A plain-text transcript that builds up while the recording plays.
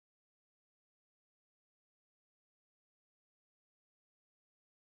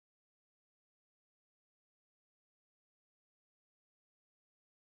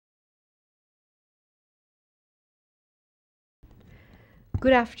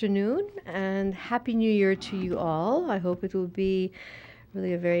Good afternoon and Happy New Year to you all. I hope it will be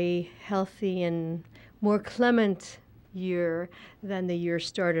really a very healthy and more clement year than the year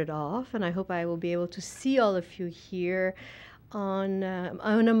started off. And I hope I will be able to see all of you here on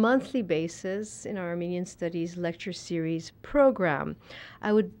a monthly basis in our Armenian Studies lecture series program.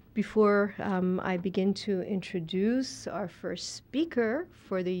 Before I begin to introduce our first speaker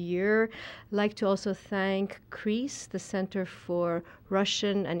for the year, like to also thank CREASE, the Center for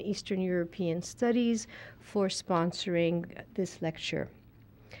Russian and Eastern European Studies, for sponsoring this lecture.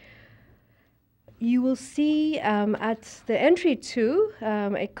 You will see at the entry to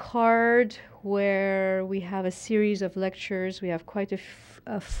a card where we have a series of lectures. We have quite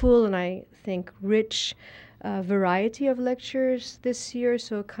a full and I think rich variety of lectures this year.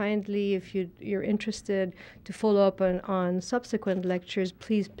 So kindly, if you're interested to follow up on subsequent lectures,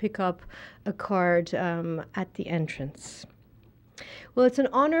 please pick up a card at the entrance. Well, it's an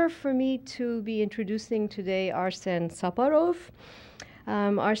honor for me to be introducing today Arsen Saparov.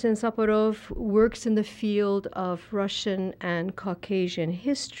 Arsen Saparov works in the field of Russian and Caucasian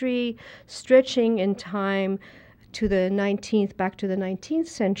history, stretching in time to the 19th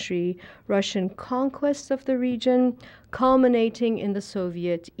century Russian conquests of the region, culminating in the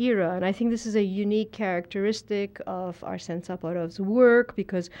Soviet era. And I think this is a unique characteristic of Arsen Saparov's work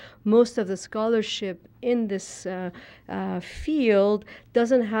because most of the scholarship in this field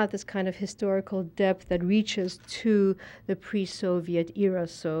doesn't have this kind of historical depth that reaches to the pre-Soviet era.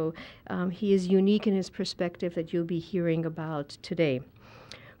 So he is unique in his perspective that you'll be hearing about today.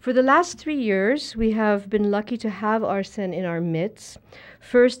 For the last 3 years, we have been lucky to have Arsen in our midst,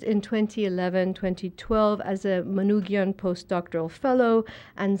 first in 2011-2012 as a Manoogian postdoctoral fellow,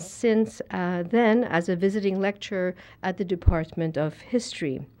 and since then as a visiting lecturer at the Department of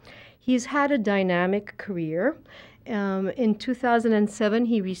History. He's had a dynamic career. In 2007,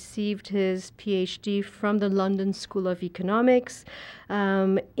 he received his PhD from the London School of Economics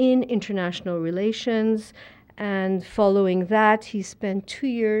in international relations. And following that, he spent 2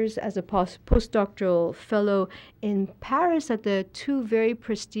 years as a postdoctoral fellow in Paris at the two very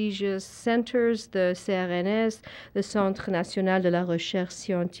prestigious centers, the CRNS, the Centre National de la Recherche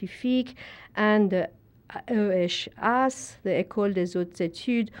Scientifique, and the EHAS, the École des Hautes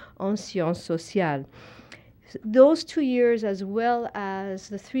Études en Sciences Sociales. Those 2 years, as well as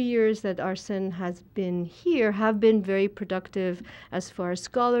the 3 years that Arsen has been here, have been very productive as far as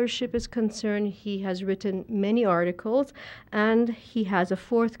scholarship is concerned. He has written many articles, and he has a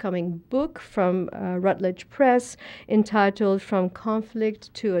forthcoming book from Routledge Press entitled From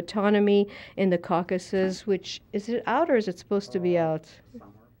Conflict to Autonomy in the Caucasus, which, is it out or is it supposed to be out?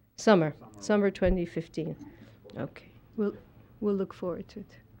 Summer 2015. Okay, we'll look forward to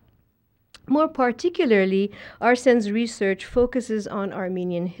it. More particularly, Arsen's research focuses on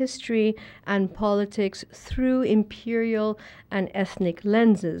Armenian history and politics through imperial and ethnic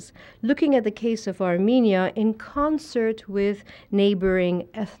lenses, looking at the case of Armenia in concert with neighboring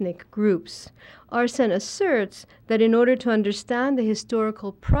ethnic groups. Arsen asserts that in order to understand the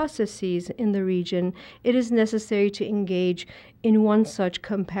historical processes in the region, it is necessary to engage in one such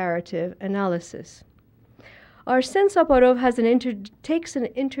comparative analysis. Arsen Saparov takes an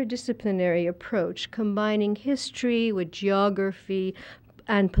interdisciplinary approach, combining history with geography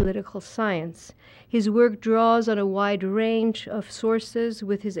and political science. His work draws on a wide range of sources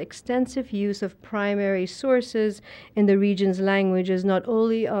with his extensive use of primary sources in the region's languages, not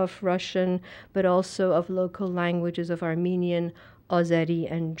only of Russian, but also of local languages of Armenian, Azeri,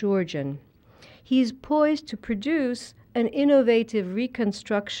 and Georgian. He is poised to produce an innovative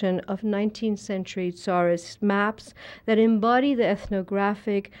reconstruction of 19th century Tsarist maps that embody the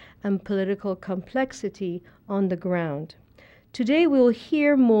ethnographic and political complexity on the ground. Today we will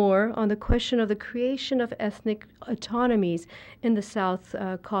hear more on the question of the creation of ethnic autonomies in the South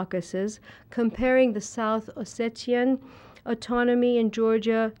Caucasus, comparing the South Ossetian autonomy in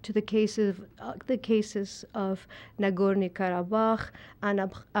Georgia to the cases of Nagorno-Karabakh and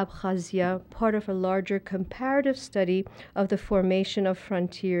Abkhazia, part of a larger comparative study of the formation of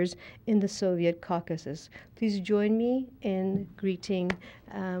frontiers in the Soviet Caucasus. Please join me in greeting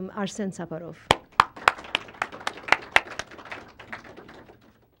Arsen Saparov.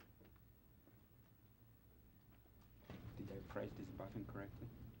 Did I press this button correctly?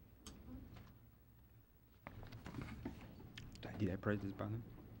 Did I press this button?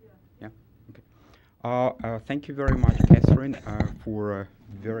 Yeah. Okay. Thank you very much, Catherine, for a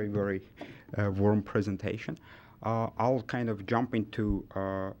very, very warm presentation. I'll kind of jump into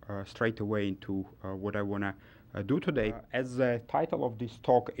straight away into what I want to do today. As the title of this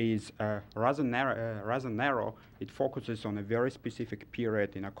talk is rather narrow, it focuses on a very specific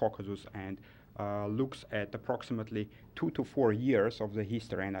period in the Caucasus and looks at approximately 2 to 4 years of the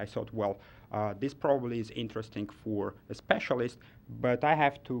history. And I thought, well, this probably is interesting for a specialist, but I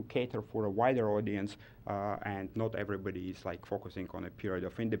have to cater for a wider audience, and not everybody is like focusing on a period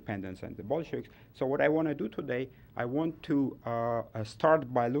of independence and the Bolsheviks. So what I want to do today, I want to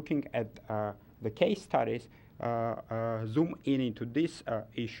start by looking at the case studies, zoom in into these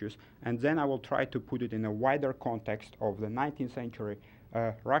issues, and then I will try to put it in a wider context of the 19th century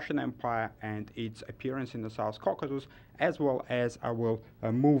Russian Empire and its appearance in the South Caucasus, as well as I will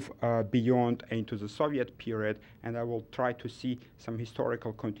move beyond into the Soviet period, and I will try to see some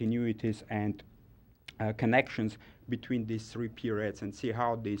historical continuities and connections between these three periods and see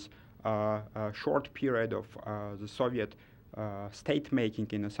how this short period of the Soviet state making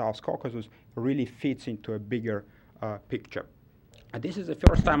in the South Caucasus really fits into a bigger picture. This is the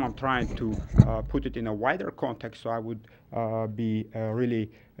first time I'm trying to put it in a wider context, so I would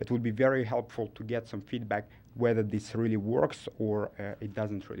it would be very helpful to get some feedback whether this really works or it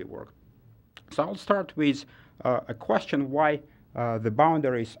doesn't really work. So I'll start with a question why the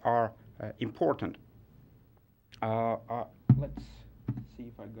boundaries are important. Let's see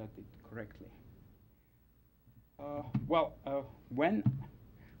if I got it correctly.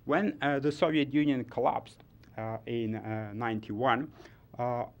 When the Soviet Union collapsed in 91,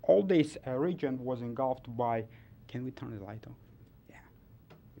 all this region was engulfed by, can we turn the light on? Yeah.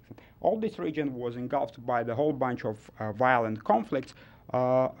 All this region was engulfed by the whole bunch of violent conflicts,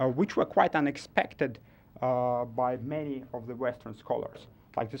 which were quite unexpected by many of the Western scholars.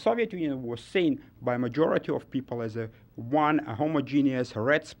 Like the Soviet Union was seen by a majority of people as a homogeneous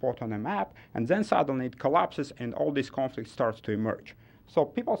red spot on a map, and then suddenly it collapses and all these conflicts starts to emerge. So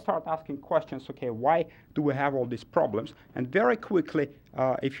people start asking questions, okay, why do we have all these problems? And very quickly,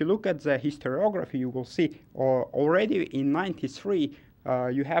 if you look at the historiography, you will see already in 93,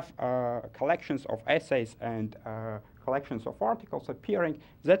 you have collections of essays and collections of articles appearing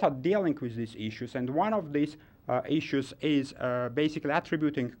that are dealing with these issues. And one of these issues is basically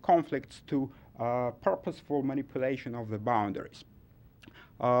attributing conflicts to purposeful manipulation of the boundaries.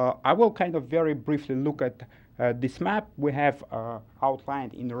 I will kind of very briefly look at this map. We have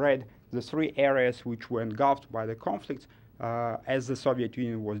outlined in red the three areas which were engulfed by the conflicts as the Soviet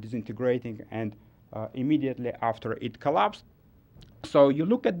Union was disintegrating and immediately after it collapsed. So you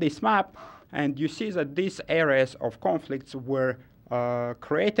look at this map and you see that these areas of conflicts were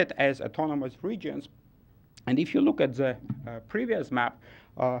created as autonomous regions. And if you look at the previous map,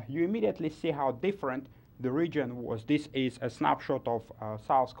 you immediately see how different the region was. This is a snapshot of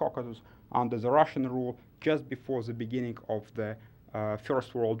South Caucasus under the Russian rule just before the beginning of the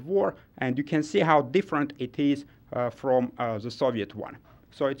First World War. And you can see how different it is from the Soviet one.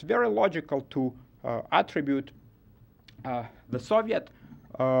 So it's very logical to attribute the Soviet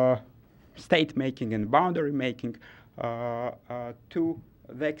state making and boundary making to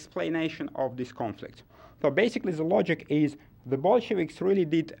the explanation of these conflicts. So basically the logic is the Bolsheviks really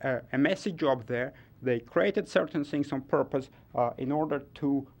did a messy job there. They created certain things on purpose in order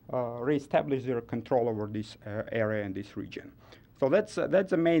to reestablish their control over this area and this region. So that's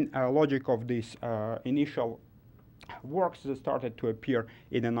the main logic of these initial works that started to appear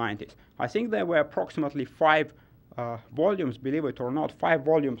in the 90s. I think there were approximately 5 volumes, believe it or not, 5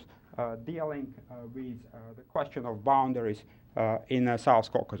 volumes dealing with the question of boundaries in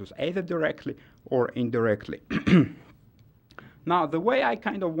South Caucasus, either directly or indirectly. Now, the way I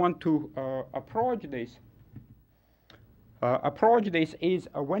kind of want to approach this is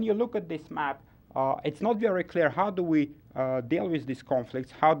when you look at this map, it's not very clear how do we deal with these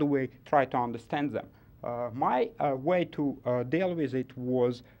conflicts, how do we try to understand them. My way to deal with it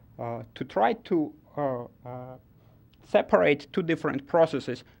was to try to separate 2 different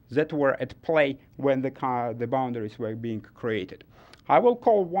processes that were at play when the boundaries were being created. I will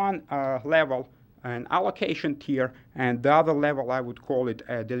call one level an allocation tier, and the other level I would call it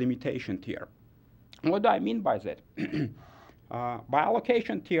a delimitation tier. What do I mean by that? By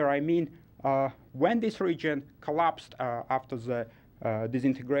allocation tier, I mean when this region collapsed after the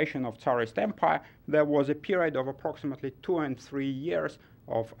disintegration of Tsarist Empire, there was a period of approximately 2 and 3 years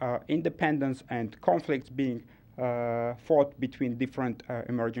of independence and conflicts being fought between different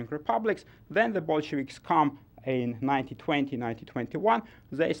emerging republics. Then the Bolsheviks come in 1920, 1921.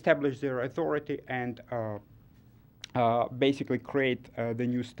 They establish their authority and basically create the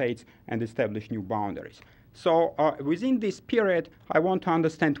new states and establish new boundaries. So within this period, I want to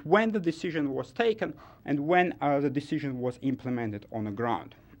understand when the decision was taken and when the decision was implemented on the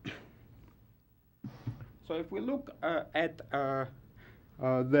ground. So if we look at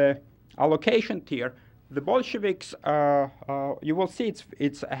the allocation tier, the Bolsheviks, you will see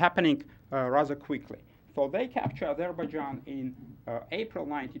it's happening rather quickly. So they capture Azerbaijan in April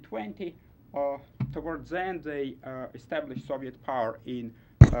 1920. Towards then, they established Soviet power in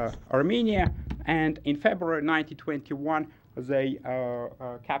Armenia, and in February 1921, they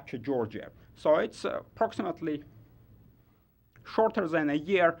captured Georgia. So it's approximately shorter than a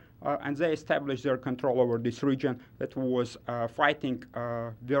year, and they established their control over this region that was fighting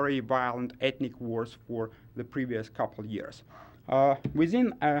very violent ethnic wars for the previous couple years.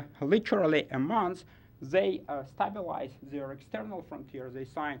 Within literally a month, they stabilized their external frontier. They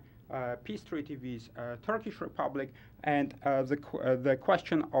signed a peace treaty with Turkish Republic, and the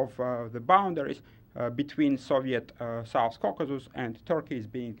question of the boundaries between Soviet South Caucasus and Turkey is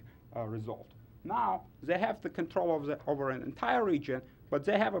being resolved. Now they have the control over an entire region, but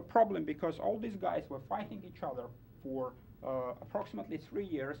they have a problem because all these guys were fighting each other for approximately 3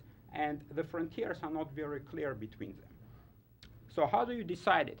 years, and the frontiers are not very clear between them. So how do you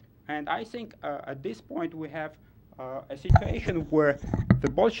decide it? And I think at this point we have a situation where the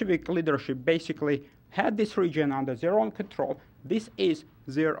Bolshevik leadership basically had this region under their own control. This is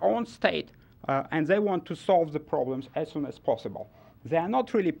their own state, and they want to solve the problems as soon as possible. They are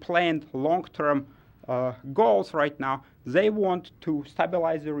not really planned long-term goals right now. They want to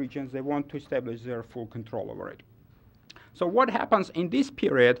stabilize the regions. They want to establish their full control over it. So what happens in this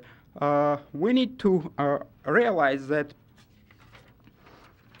period? We need to realize that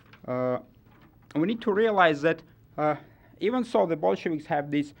even so the Bolsheviks have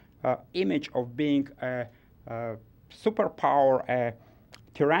this image of being a superpower, a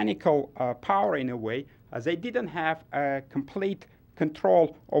tyrannical power in a way, they didn't have a complete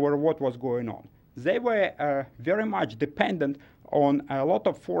control over what was going on. They were very much dependent on a lot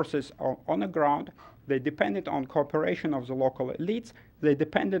of forces on the ground. They depended on cooperation of the local elites. They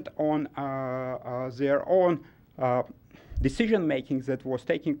depended on their own decision-making that was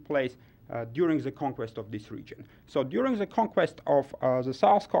taking place during the conquest of this region. So during the conquest of the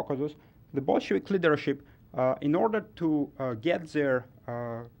South Caucasus, the Bolshevik leadership, in order to get their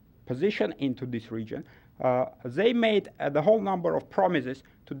position into this region, they made the whole number of promises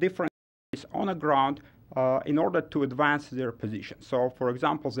to different countries on the ground in order to advance their position. So, for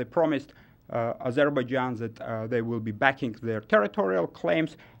example, they promised Azerbaijan that they will be backing their territorial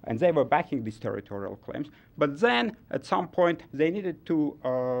claims, and they were backing these territorial claims. But then, at some point, they needed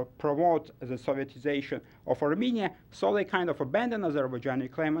to promote the Sovietization of Armenia, so they kind of abandoned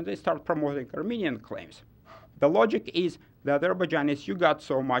Azerbaijani claim and they start promoting Armenian claims. The logic is the Azerbaijanis, you got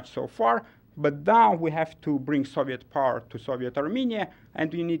so much so far, but now we have to bring Soviet power to Soviet Armenia,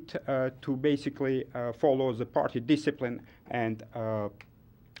 and we need to basically follow the party discipline and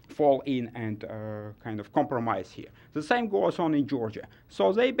fall in and kind of compromise here. The same goes on in Georgia.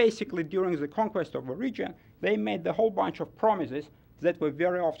 So they basically, during the conquest of a region, they made a whole bunch of promises that were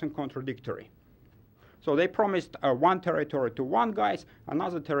very often contradictory. So they promised one territory to one guys,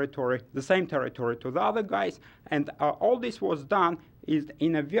 another territory, the same territory to the other guys, and all this was done is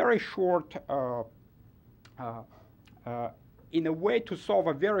in a very short, in a way to solve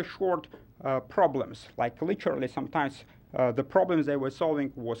a very short problems. Like literally sometimes the problems they were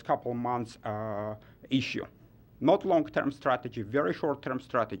solving was couple months issue. Not long-term strategy, very short-term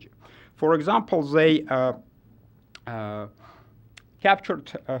strategy. For example, they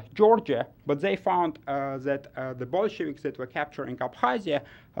captured Georgia, but they found that the Bolsheviks that were capturing Abkhazia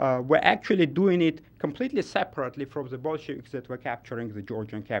were actually doing it completely separately from the Bolsheviks that were capturing the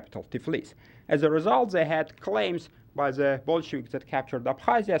Georgian capital, Tiflis. As a result, they had claims by the Bolsheviks that captured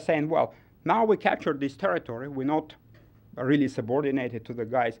Abkhazia saying, well, now we captured this territory, we're not really subordinated to the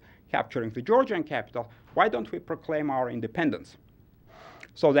guys capturing the Georgian capital, why don't we proclaim our independence?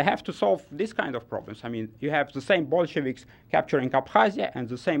 So they have to solve this kind of problems. I mean, you have the same Bolsheviks capturing Abkhazia and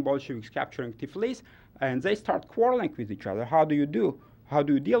the same Bolsheviks capturing Tiflis, and they start quarreling with each other. How do you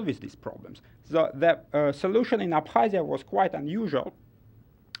deal with these problems? The solution in Abkhazia was quite unusual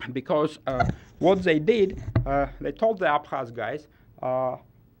because what they did, they told the Abkhaz guys,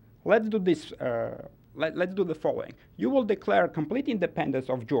 let's do this. Let's do the following. You will declare complete independence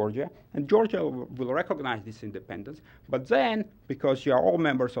of Georgia, and Georgia will recognize this independence. But then, because you are all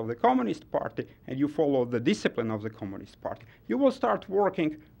members of the Communist Party and you follow the discipline of the Communist Party, you will start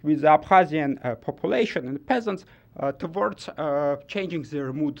working with the Abkhazian population and peasants towards changing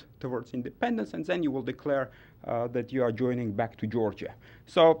their mood towards independence, and then you will declare that you are joining back to Georgia.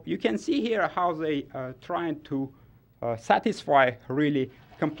 So you can see here how they trying to satisfy really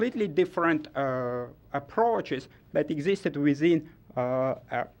completely different approaches that existed within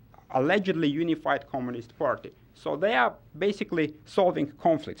allegedly unified communist party. So they are basically solving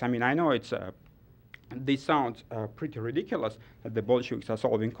conflicts. I mean, I know this sounds pretty ridiculous that the Bolsheviks are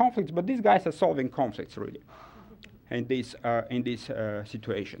solving conflicts, but these guys are solving conflicts really in these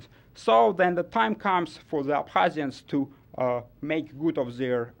situations. So then the time comes for the Abkhazians to make good of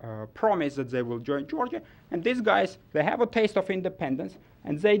their promise that they will join Georgia. And these guys, they have a taste of independence,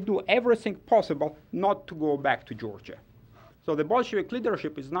 and they do everything possible not to go back to Georgia. So the Bolshevik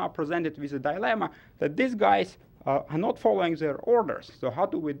leadership is now presented with a dilemma that these guys are not following their orders. So how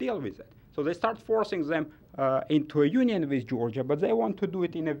do we deal with it? So they start forcing them into a union with Georgia, but they want to do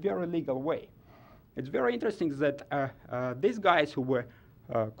it in a very legal way. It's very interesting that these guys who were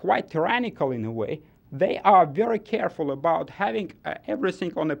quite tyrannical in a way, they are very careful about having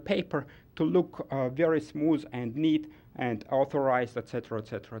everything on a paper to look very smooth and neat and authorized, etc.,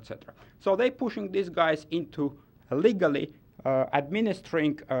 etc., etc. So they're pushing these guys into legally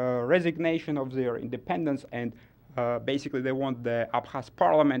administering resignation of their independence, and basically they want the Abkhaz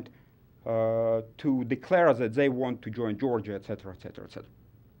parliament to declare that they want to join Georgia, etc., etc., etc.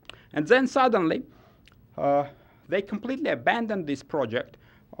 And then suddenly, they completely abandoned this project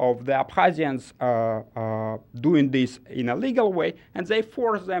of the Abkhazians doing this in a legal way, and they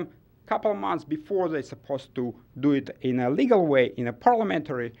forced them a couple months before they're supposed to do it in a legal way, in a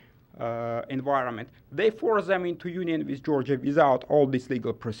parliamentary environment. They forced them into union with Georgia without all these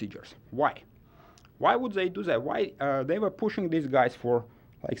legal procedures. Why? Why would they do that? Why they were pushing these guys for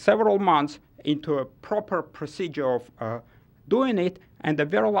like several months into a proper procedure of doing it, and at the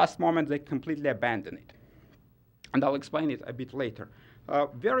very last moment they completely abandoned it. And I'll explain it a bit later.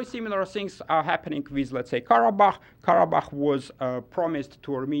 Very similar things are happening with, let's say, Karabakh. Karabakh was promised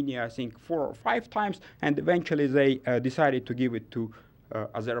to Armenia, I think, 4 or 5 times, and eventually they decided to give it to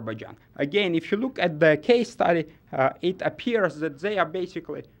Azerbaijan. Again, if you look at the case study, it appears that they are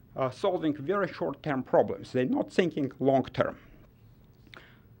basically solving very short-term problems. They're not thinking long-term.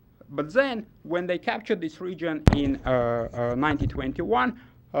 But then, when they captured this region in 1921,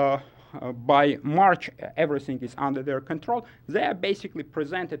 by March, everything is under their control. They are basically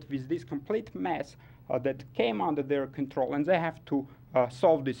presented with this complete mess that came under their control, and they have to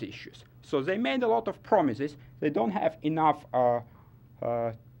solve these issues. So they made a lot of promises. They don't have enough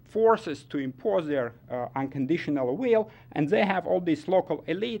forces to impose their unconditional will, and they have all these local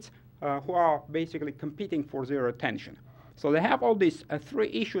elites who are basically competing for their attention. So they have all these 3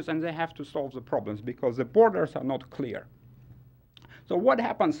 issues, and they have to solve the problems because the borders are not clear. So what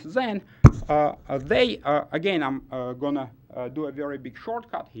happens then? Again, I'm going to do a very big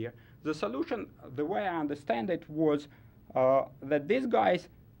shortcut here. The solution, the way I understand it, was that these guys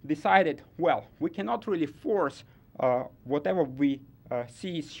decided, well, we cannot really force whatever we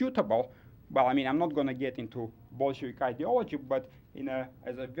see suitable. Well, I mean, I'm not going to get into Bolshevik ideology, but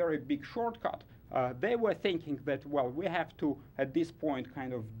as a very big shortcut, they were thinking that, well, we have to, at this point,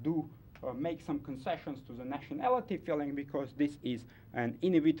 kind of make some concessions to the nationality feeling, because this is an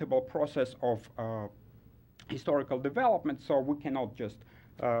inevitable process of historical development, so we cannot just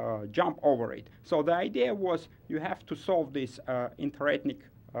jump over it. So the idea was you have to solve these interethnic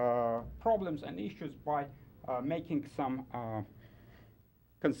problems and issues by making some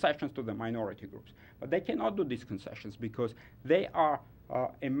concessions to the minority groups. But they cannot do these concessions because they are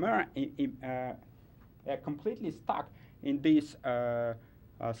completely stuck in this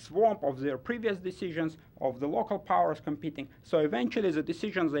swamp of their previous decisions, of the local powers competing. So eventually the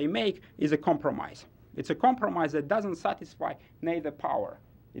decisions they make is a compromise. It's a compromise that doesn't satisfy neither power.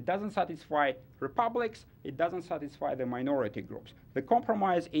 It doesn't satisfy republics. It doesn't satisfy the minority groups. The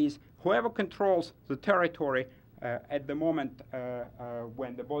compromise is whoever controls the territory at the moment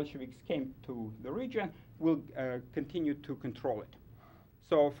when the Bolsheviks came to the region will continue to control it.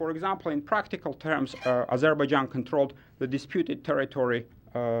 So, for example, in practical terms, Azerbaijan controlled the disputed territory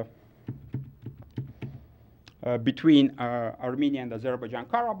between Armenia and Azerbaijan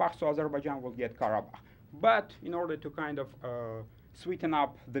Karabakh, so Azerbaijan will get Karabakh. But in order to kind of sweeten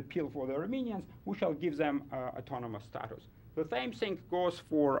up the pill for the Armenians, we shall give them autonomous status. The same thing goes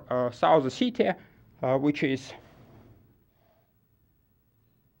for South Ossetia, which is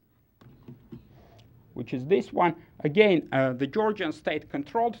this one. Again, the Georgian state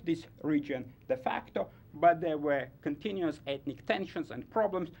controlled this region de facto, but there were continuous ethnic tensions and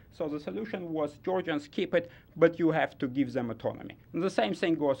problems. So the solution was Georgians keep it, but you have to give them autonomy. And the same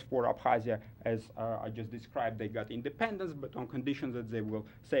thing goes for Abkhazia, as I just described. They got independence, but on condition that they will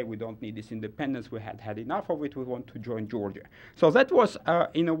say, we don't need this independence, we had enough of it, we want to join Georgia. So that was,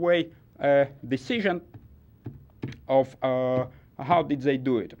 in a way, a decision of how did they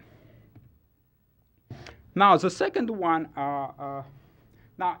do it. Now, the second one, now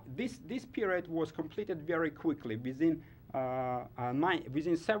Now, this period was completed very quickly. Within half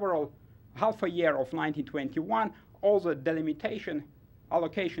a year of 1921, all the delimitation,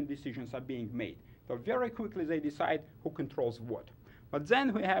 allocation decisions are being made. So very quickly they decide who controls what. But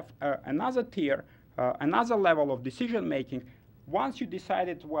then we have another tier, another level of decision making. Once you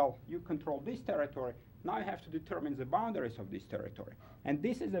decided, well, you control this territory, now you have to determine the boundaries of this territory. And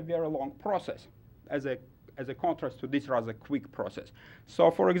this is a very long process as a contrast to this rather quick process. So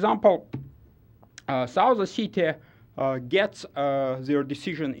for example, South Ossetia gets their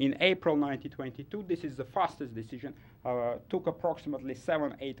decision in April 1922. This is the fastest decision. Took approximately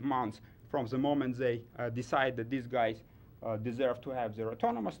 7-8 months from the moment they decide that these guys deserve to have their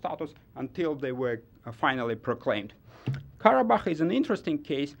autonomous status until they were finally proclaimed. Karabakh is an interesting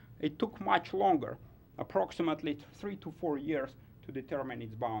case. It took much longer, approximately 3 to 4 years, to determine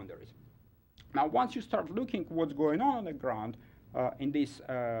its boundaries. Now, once you start looking what's going on the ground in these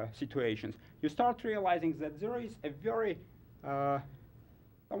situations, you start realizing that there is a very, I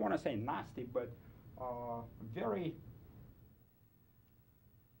don't want to say nasty, but very,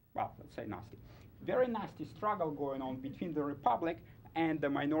 well, let's say nasty, very nasty struggle going on between the Republic and the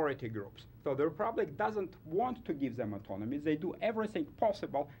minority groups. So the Republic doesn't want to give them autonomy. They do everything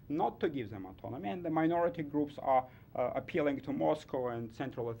possible not to give them autonomy, and the minority groups are appealing to Moscow and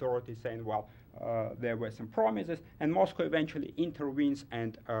central authorities saying, well, there were some promises, and Moscow eventually intervenes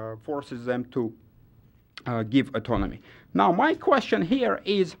and forces them to give autonomy. Now, my question here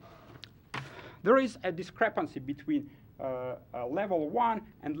is, there is a discrepancy between level 1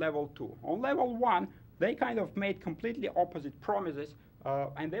 and level 2. On level 1, they kind of made completely opposite promises,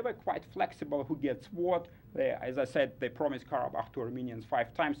 and they were quite flexible who gets what. As I said, they promised Karabakh to Armenians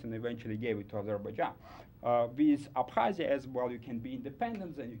 5 times and eventually gave it to Azerbaijan. With Abkhazia as well, you can be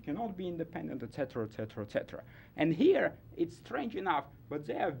independent, then you cannot be independent, etc., etc., etc. And here, it's strange enough, but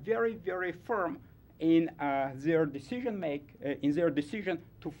they are very, very firm in their decision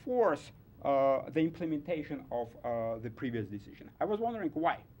to force the implementation of the previous decision. I was wondering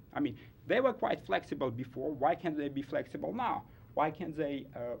why. I mean, they were quite flexible before. Why can't they be flexible now? Why can't they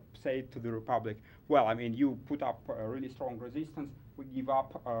say to the Republic, well, I mean, you put up a really strong resistance, we give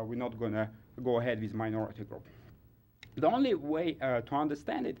up, we're not going to go ahead with minority group. The only way to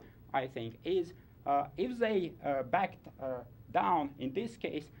understand it, I think, is if they backed down in this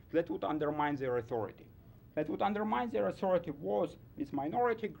case, that would undermine their authority. That would undermine their authority was with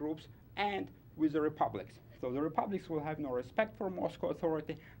minority groups and with the republics. So the republics will have no respect for Moscow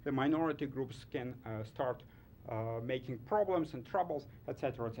authority. The minority groups can start making problems and troubles,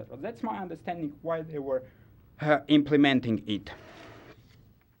 etc., etc. That's my understanding why they were implementing it.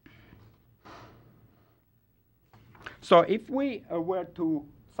 So if we were to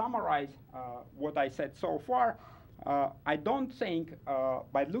summarize what I said so far, I don't think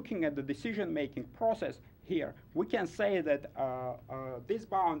by looking at the decision-making process here, we can say that these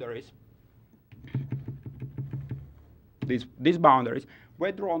boundaries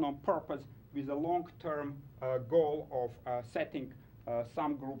were drawn on purpose with a long-term goal of setting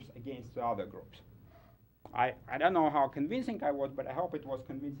some groups against the other groups. I don't know how convincing I was, but I hope it was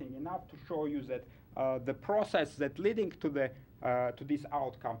convincing enough to show you that the process that leading to this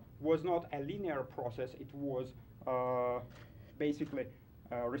outcome was not a linear process. It was basically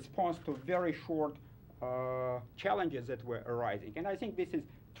a response to very short challenges that were arising. And I think this is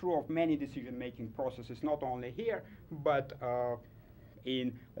true of many decision-making processes, not only here, but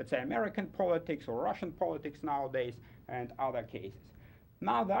in, let's say, American politics or Russian politics nowadays and other cases.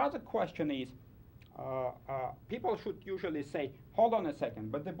 Now, the other question is, people should usually say, hold on a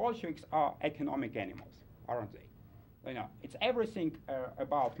second, but the Bolsheviks are economic animals, aren't they? You know, it's everything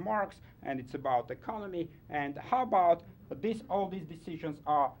about Marx, and it's about economy, and how about all these decisions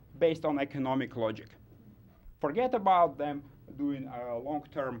are based on economic logic? Forget about them doing a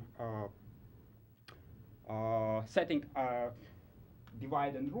long-term setting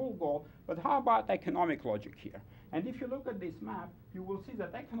divide and rule goal, but how about economic logic here? And if you look at this map, you will see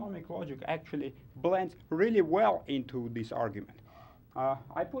that economic logic actually blends really well into this argument.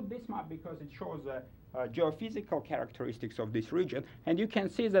 I put this map because it shows the geophysical characteristics of this region, and you can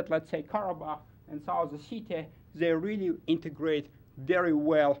see that, let's say, Karabakh and South Ossetia, they really integrate very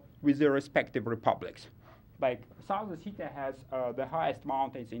well with their respective republics. Like, South Ossetia has the highest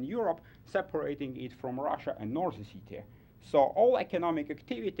mountains in Europe, separating it from Russia and North Ossetia. So all economic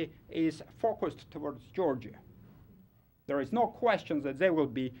activity is focused towards Georgia. There is no question that they will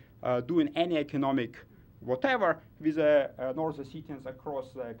be doing any economic whatever with North Ossetians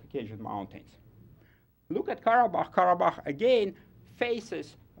across the Caucasian mountains. Look at Karabakh. Karabakh again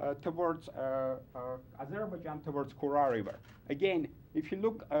faces towards Azerbaijan, towards Kura River. Again, if you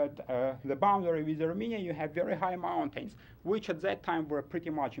look at the boundary with Armenia, you have very high mountains, which at that time were pretty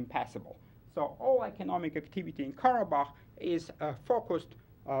much impassable. So all economic activity in Karabakh is focused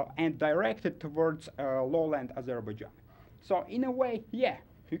and directed towards lowland Azerbaijan. So in a way, yeah,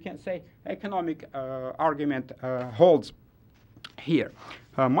 you can say economic argument holds here.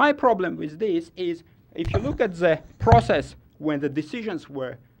 My problem with this is if you look at the process when the decisions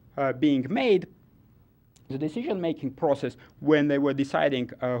were being made, the decision-making process when they were deciding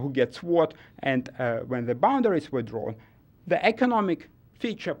who gets what and when the boundaries were drawn, the economic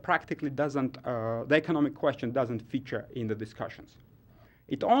feature practically doesn't, the economic question doesn't feature in the discussions.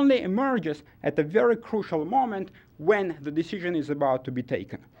 It only emerges at a very crucial moment when the decision is about to be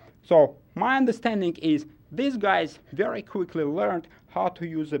taken. So my understanding is these guys very quickly learned how to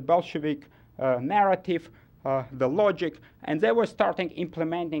use the Bolshevik narrative, the logic, and they were starting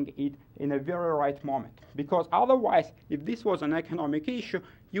implementing it in a very right moment. Because otherwise, if this was an economic issue,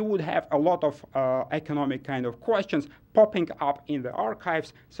 you would have a lot of economic kind of questions popping up in the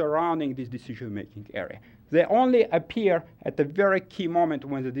archives surrounding this decision-making area. They only appear at a very key moment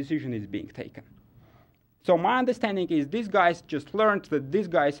when the decision is being taken. So my understanding is these guys just learned that these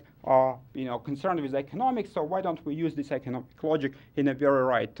guys are concerned with economics, so why don't we use this economic logic in a very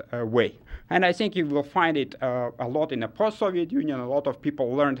right way? And I think you will find it a lot in the post-Soviet Union. A lot of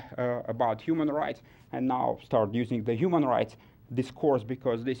people learned about human rights and now start using the human rights discourse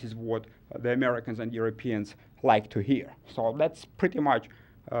because this is what the Americans and Europeans like to hear. So that's pretty much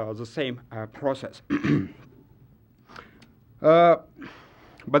the same process.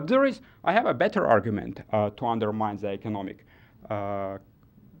 But I have a better argument to undermine the economic, how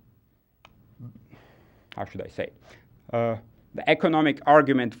should I say, the economic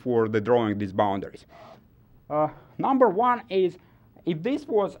argument for the drawing these boundaries. Number one is, if this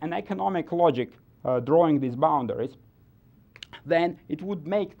was an economic logic drawing these boundaries, then it would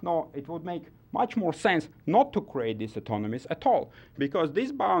make much more sense not to create these autonomies at all, because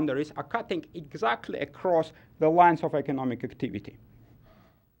these boundaries are cutting exactly across the lines of economic activity.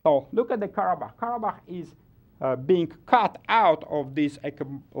 So look at the Karabakh. Karabakh is being cut out of this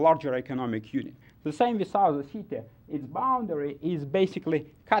larger economic unit. The same with South Ossetia. Its boundary is basically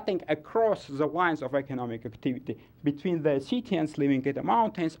cutting across the lines of economic activity between the Ossetians living in the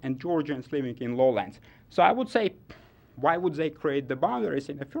mountains and Georgians living in lowlands. So I would say, why would they create the boundaries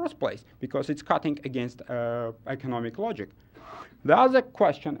in the first place? Because it's cutting against economic logic. The other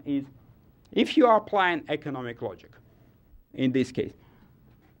question is, if you are applying economic logic, in this case,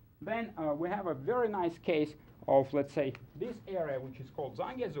 then we have a very nice case of, let's say, this area, which is called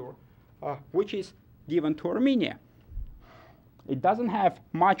Zangezur, which is given to Armenia. It doesn't have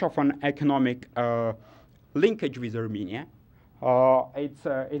much of an economic linkage with Armenia.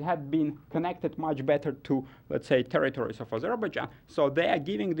 It had been connected much better to, let's say, territories of Azerbaijan. So they are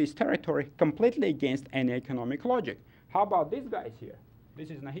giving this territory completely against any economic logic. How about these guys here? This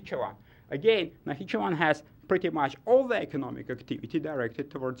is Nakhichevan. Again, Nakhichevan has pretty much all the economic activity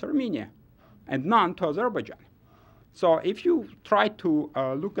directed towards Armenia and none to Azerbaijan. So if you try to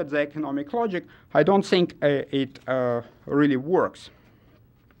look at the economic logic, I don't think it really works.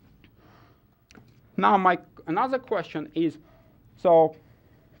 Now, another question is, so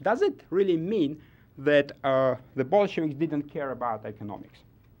does it really mean that the Bolsheviks didn't care about economics?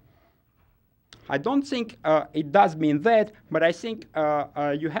 I don't think it does mean that, but I think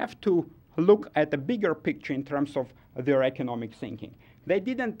you have to look at the bigger picture in terms of their economic thinking. They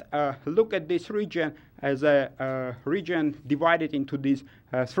didn't look at this region as a region divided into these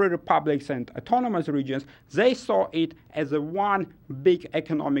three republics and autonomous regions. They saw it as a one big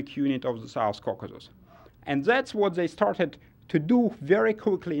economic unit of the South Caucasus. And that's what they started to do very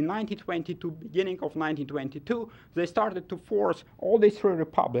quickly in 1922, beginning of 1922. They started to force all these three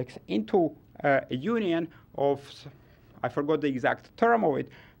republics into a union of, I forgot the exact term of it,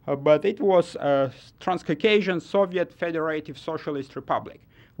 but it was Transcaucasian Soviet Federative Socialist Republic,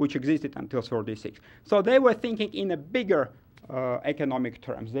 which existed until 1936. So they were thinking in a bigger economic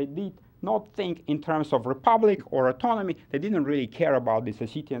terms. They did not think in terms of republic or autonomy. They didn't really care about these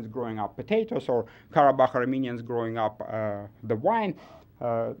Ossetians growing up potatoes or Karabakh Armenians growing up the wine,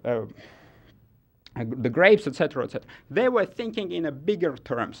 the grapes, etc., etc. They were thinking in a bigger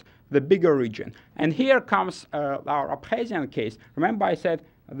terms, the bigger region. And here comes our Abkhazian case. Remember I said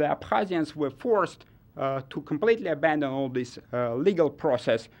the Abkhazians were forced to completely abandon all this legal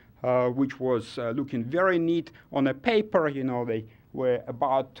process, which was looking very neat on a paper. You know, they were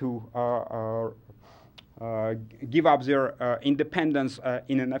about to give up their independence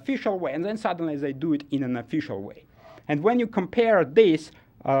in an official way, and then suddenly they do it in an official way. And when you compare this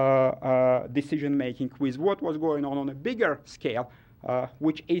decision-making with what was going on a bigger scale,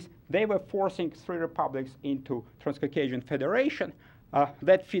 which is they were forcing three republics into Transcaucasian Federation.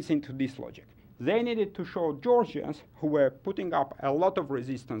 That fits into this logic. They needed to show Georgians, who were putting up a lot of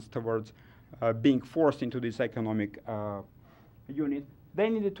resistance towards being forced into this economic unit, they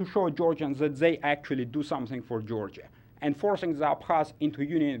needed to show Georgians that they actually do something for Georgia. And forcing the Abkhaz into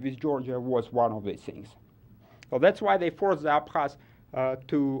union with Georgia was one of these things. So that's why they forced the Abkhaz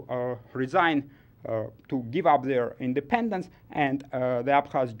to resign, to give up their independence, and the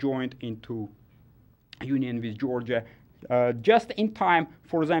Abkhaz joined into union with Georgia just in time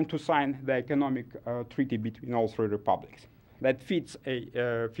for them to sign the economic treaty between all three republics. That fits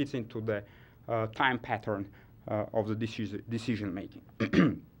into the time pattern of the decision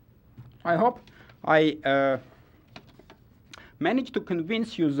making. I hope I managed to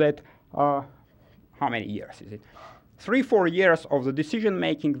convince you that how many years is it? 3-4 years of the decision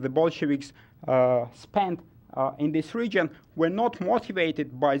making the Bolsheviks spent in this region were not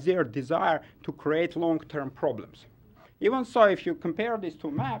motivated by their desire to create long-term problems. Even so, if you compare these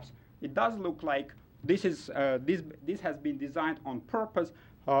two maps, it does look like this has been designed on purpose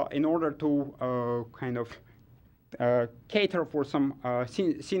in order to kind of cater for some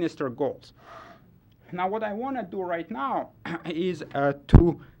sinister goals. Now, what I want to do right now is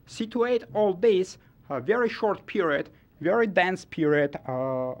to situate all this very short period, very dense period,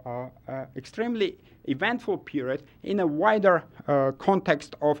 extremely eventful period in a wider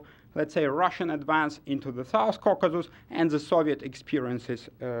context of, let's say, Russian advance into the South Caucasus and the Soviet experiences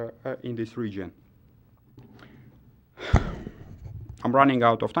in this region. I'm running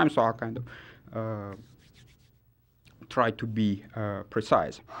out of time, so I'll kind of try to be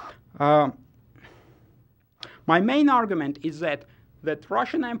precise. My main argument is that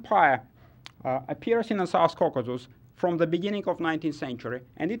Russian Empire appears in the South Caucasus from the beginning of 19th century,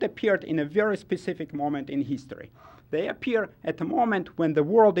 and it appeared in a very specific moment in history. They appear at a moment when the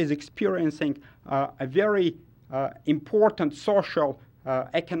world is experiencing a very important social,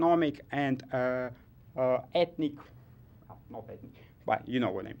 economic, and ethnic, not ethnic, but you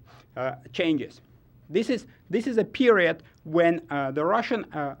know what I mean, changes. This is a period when the Russian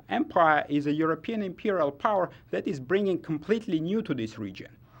Empire is a European imperial power that is bringing completely new to this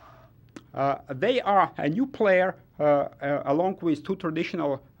region. They are a new player along with two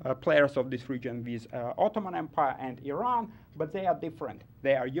traditional players of this region, with Ottoman Empire and Iran, but they are different.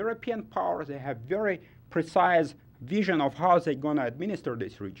 They are European powers. They have very precise vision of how they're going to administer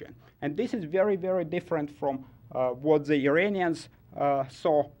this region. And this is very, very different from what the Iranians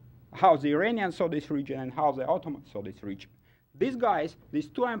saw, how the Iranians saw this region and how the Ottomans saw this region. These guys, these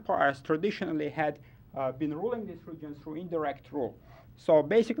two empires, traditionally had been ruling this region through indirect rule. So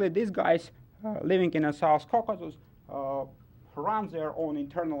basically, these guys living in the South Caucasus run their own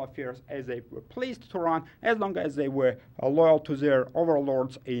internal affairs as they were pleased to run, as long as they were loyal to their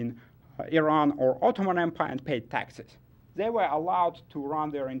overlords in Iran or Ottoman Empire and paid taxes. They were allowed to run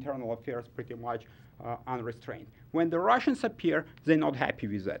their internal affairs pretty much unrestrained. When the Russians appear, they're not happy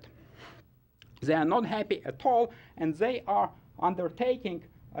with that. They are not happy at all, and they are undertaking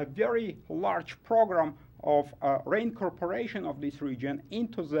a very large program of reincorporation of this region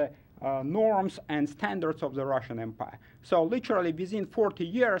into the norms and standards of the Russian Empire. So literally within 40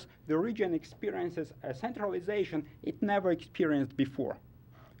 years, the region experiences a centralization it never experienced before.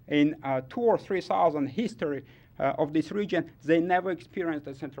 In 2,000 or 3,000 history of this region, they never experienced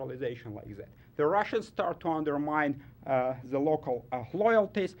a centralization like that. The Russians start to undermine the local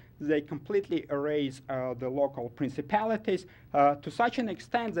loyalties. They completely erase the local principalities to such an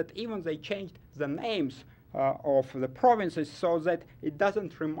extent that even they changed the names of the provinces so that it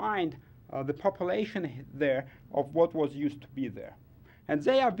doesn't remind the population there of what was used to be there. And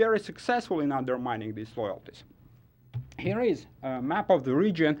they are very successful in undermining these loyalties. Here is a map of the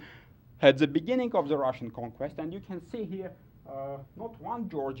region at the beginning of the Russian conquest, and you can see here not one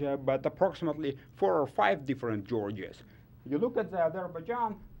Georgia, but approximately 4 or 5 different Georgias. You look at the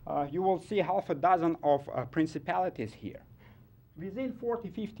Azerbaijan, you will see half a dozen of principalities here. Within 40,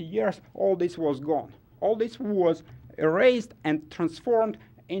 50 years, all this was gone. All this was erased and transformed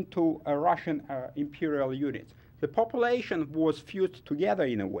into Russian imperial units. The population was fused together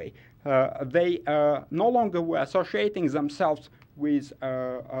in a way. They no longer were associating themselves with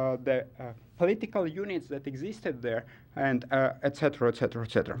the political units that existed there, and et cetera, et cetera,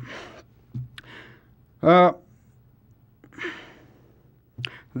 et cetera.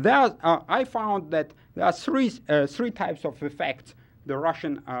 I found that there are three types of effects the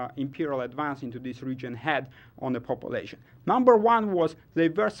Russian imperial advance into this region had on the population. Number one was they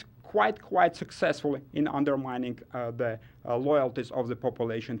were quite successful in undermining the loyalties of the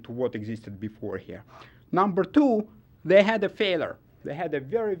population to what existed before here. Number two, they had a failure. they had a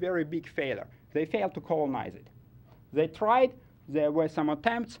very, very big failure. They failed to colonize it. They tried. There were some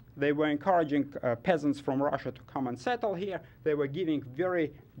attempts. They were encouraging peasants from Russia to come and settle here. They were giving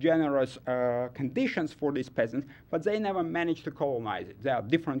very generous conditions for these peasants, but they never managed to colonize it. There are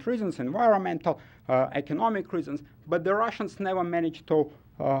different reasons, environmental, economic reasons, but the Russians never managed to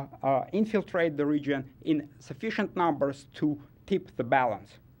infiltrate the region in sufficient numbers to tip the balance.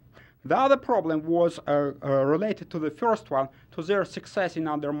 The other problem was related to the first one, to their success in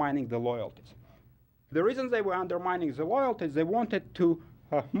undermining the loyalties. The reason they were undermining the loyalties, they wanted to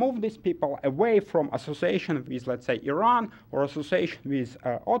move these people away from association with, let's say, Iran or association with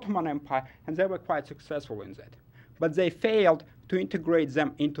Ottoman Empire, and they were quite successful in that. But they failed to integrate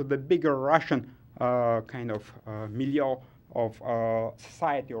them into the bigger Russian kind of milieu of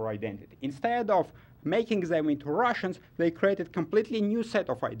society or identity. Instead of making them into Russians, they created completely new set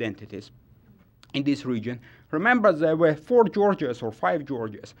of identities in this region. Remember, there were 4 Georgias or 5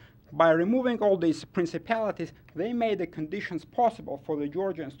 Georgias. By removing all these principalities, they made the conditions possible for the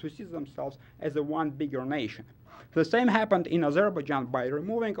Georgians to see themselves as a one bigger nation. The same happened in Azerbaijan. By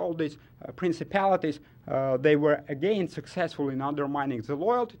removing all these principalities, they were again successful in undermining the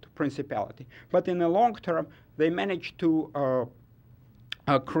loyalty to principality. But in the long term, they managed to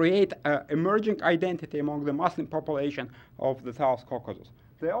create an emerging identity among the Muslim population of the South Caucasus.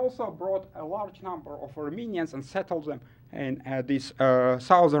 They also brought a large number of Armenians and settled them in this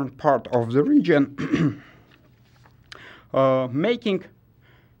southern part of the region, making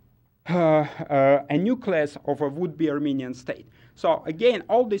a nucleus of a would-be Armenian state. So again,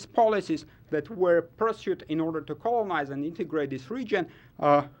 all these policies that were pursued in order to colonize and integrate this region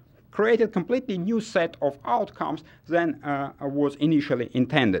created completely new set of outcomes than was initially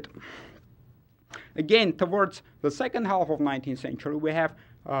intended. Again, towards the second half of 19th century, we have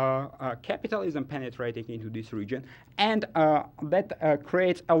capitalism penetrating into this region, and that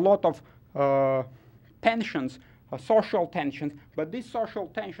creates a lot of tensions, social tensions, but these social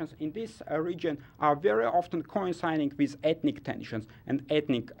tensions in this region are very often coinciding with ethnic tensions and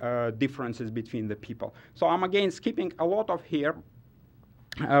ethnic differences between the people. So I'm again skipping a lot of here,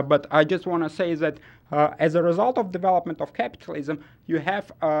 but I just want to say that as a result of development of capitalism, you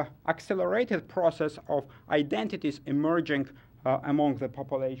have an accelerated process of identities emerging among the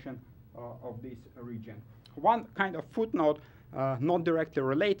population of this region. One kind of footnote, not directly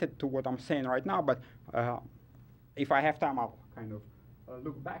related to what I'm saying right now, but if I have time, I'll kind of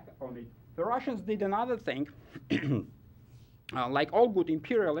look back on it. The Russians did another thing. Like all good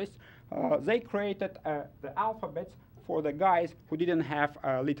imperialists, they created the alphabets for the guys who didn't have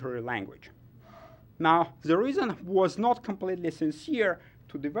a literary language. Now, the reason was not completely sincere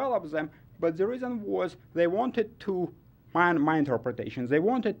to develop them, but the reason was they wanted to, my interpretations, they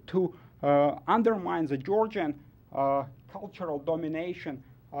wanted to undermine the Georgian cultural domination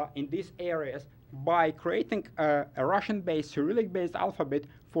in these areas by creating a Russian-based, Cyrillic-based alphabet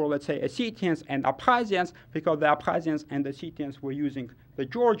for, let's say, Ossetians and Abkhazians, because the Abkhazians and Ossetians were using the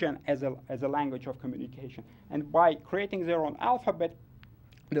Georgian as a language of communication. And by creating their own alphabet,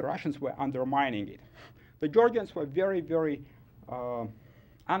 the Russians were undermining it. The Georgians were very, very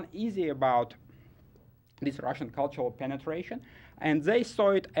uneasy about this Russian cultural penetration, and they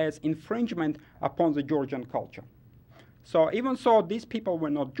saw it as infringement upon the Georgian culture. So even though these people were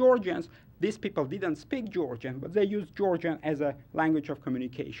not Georgians, these people didn't speak Georgian, but they used Georgian as a language of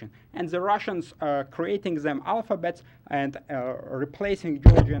communication. And the Russians creating them alphabets and replacing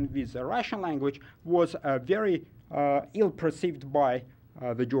Georgian with the Russian language was very ill-perceived by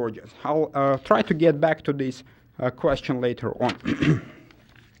the Georgians. I'll try to get back to this question later on.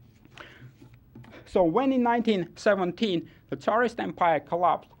 So when in 1917 the Tsarist Empire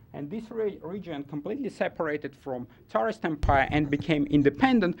collapsed, and this region completely separated from Tsarist Empire and became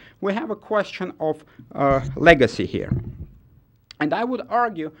independent, we have a question of legacy here. And I would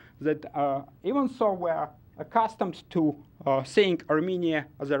argue that even though we're accustomed to seeing Armenia,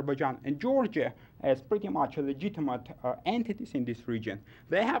 Azerbaijan, and Georgia as pretty much legitimate entities in this region,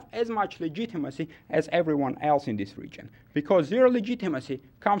 they have as much legitimacy as everyone else in this region, because their legitimacy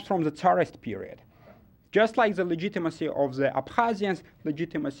comes from the Tsarist period. Just like the legitimacy of the Abkhazians,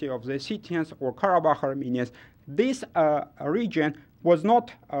 legitimacy of the Ossetians or Karabakh Armenians, this region was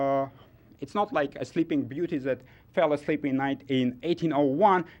not, it's not like a sleeping beauty that fell asleep in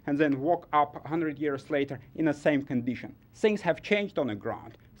 1801 and then woke up 100 years later in the same condition. Things have changed on the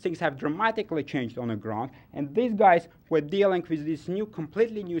ground. Things have dramatically changed on the ground, and these guys were dealing with this new,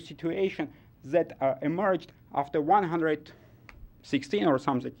 completely new situation that emerged after 116 or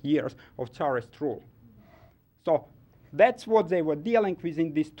something years of Tsarist rule. So that's what they were dealing with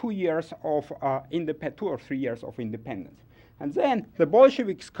in these 2 years of 2 or 3 years of independence. And then the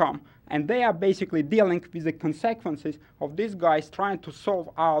Bolsheviks come, and they are basically dealing with the consequences of these guys trying to solve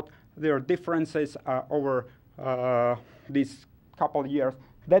out their differences over these couple years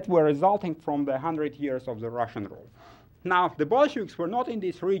that were resulting from the 100 years of the Russian rule. Now, the Bolsheviks were not in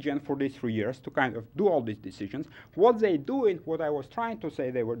this region for these 3 years to kind of do all these decisions. What they doing, what I was trying to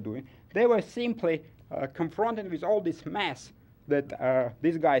say they were doing, they were simply confronted with all this mess that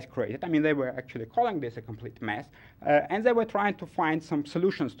these guys created. I mean, they were actually calling this a complete mess, and they were trying to find some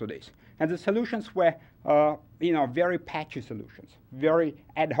solutions to this. And the solutions were, very patchy solutions, very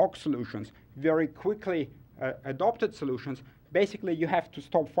ad hoc solutions, very quickly adopted solutions. Basically, you have to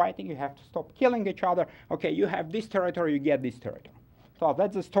stop fighting, you have to stop killing each other. Okay, you have this territory, you get this territory. So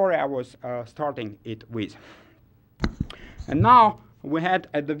that's the story I was starting it with. And now, we had,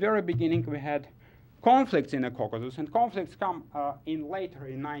 at the very beginning, we had conflicts in the Caucasus, and conflicts come in later,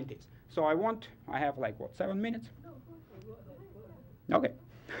 in 90s. So I have like, what, 7 minutes? Okay.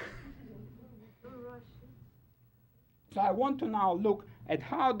 So I want to now look at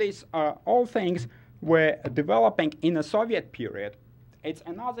how these all things were developing in a Soviet period. It's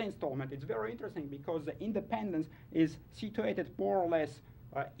another installment. It's very interesting because the independence is situated more or less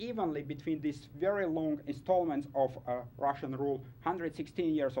evenly between these very long installments of Russian rule,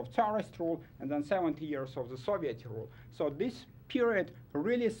 116 years of Tsarist rule, and then 70 years of the Soviet rule. So this period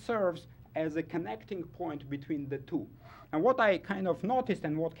really serves as a connecting point between the two. And what I kind of noticed,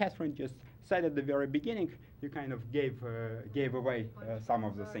 and what Catherine just said at the very beginning, you kind of gave away some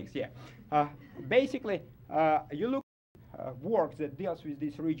of the things. Yeah. Basically, you look at work that deals with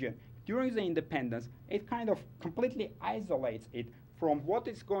this region during the independence, it kind of completely isolates it from what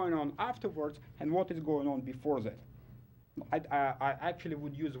is going on afterwards and what is going on before that. I actually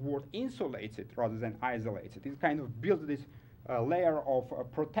would use the word insulates it rather than isolates it. It kind of builds this layer of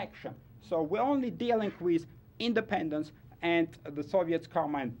protection. So we're only dealing with independence, and the Soviets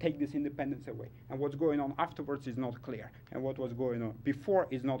come and take this independence away. And what's going on afterwards is not clear. And what was going on before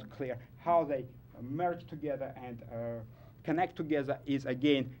is not clear. How they merge together and connect together is,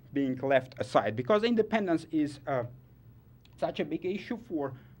 again, being left aside. Because independence is such a big issue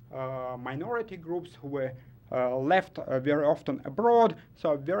for minority groups who were left very often abroad.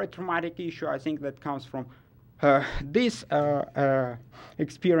 So a very traumatic issue, I think, that comes from these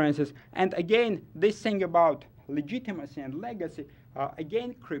experiences. And again, this thing about legitimacy and legacy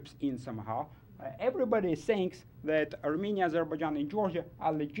again creeps in somehow. Everybody thinks that Armenia, Azerbaijan, and Georgia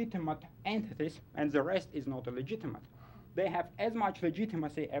are legitimate entities, and the rest is not legitimate. They have as much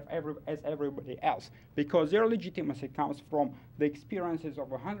legitimacy as everybody else, because their legitimacy comes from the experiences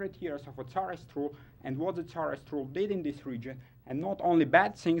of 100 years of a Tsarist rule and what the Tsarist rule did in this region, and not only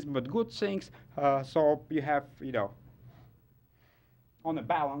bad things, but good things. So you have, on a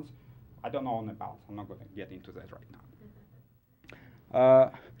balance, I don't know on a balance, I'm not going to get into that right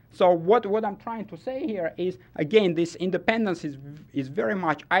now. So what I'm trying to say here is, again, this independence is very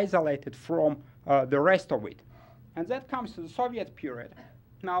much isolated from the rest of it. And that comes to the Soviet period.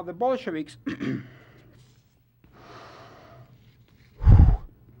 Now, the Bolsheviks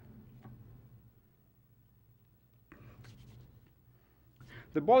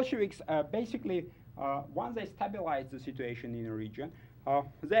basically, once they stabilize the situation in the region,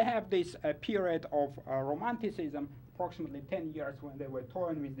 they have this period of romanticism, approximately 10 years, when they were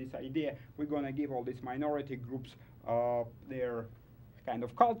toying with this idea, we're going to give all these minority groups their kind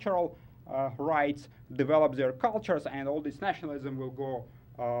of cultural rights, develop their cultures, and all this nationalism will go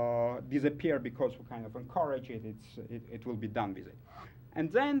disappear because we kind of encourage it, it will be done with it. And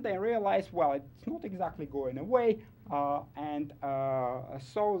then they realize, well, it's not exactly going away, and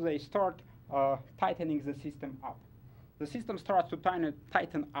so they start tightening the system up. The system starts to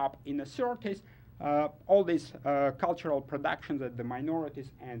tighten up in the 30s. All these cultural productions that the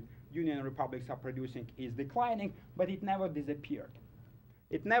minorities and Union republics are producing is declining, but it never disappeared.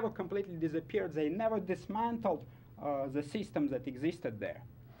 It never completely disappeared. They never dismantled the system that existed there.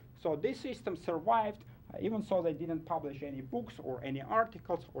 So this system survived, even so they didn't publish any books or any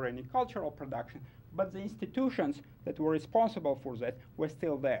articles or any cultural production, but the institutions that were responsible for that were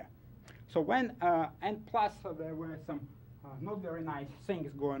still there. So when, and plus there were some not very nice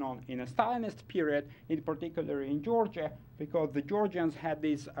things going on in a Stalinist period, in particular in Georgia, because the Georgians had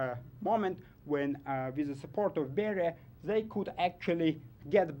this moment when, with the support of Beria, they could actually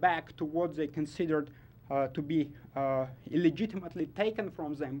get back to what they considered to be illegitimately taken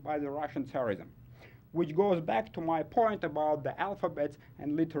from them by the Russian Tsarism, which goes back to my point about the alphabets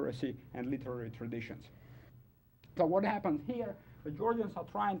and literacy and literary traditions. So what happens here, the Georgians are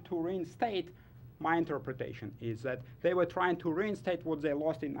trying to reinstate, my interpretation is that they were trying to reinstate what they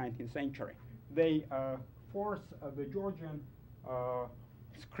lost in the 19th century. They force the Georgian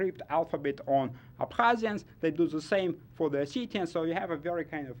script alphabet on Abkhazians. They do the same for the Ossetians, so you have a very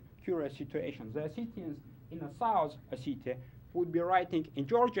kind of curious situation. The Ossetians in the South Ossetia would be writing in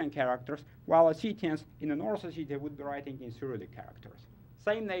Georgian characters, while Ossetians in the North Ossetia would be writing in Cyrillic characters.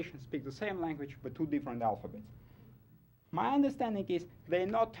 Same nation, speak the same language, but two different alphabets. My understanding is they're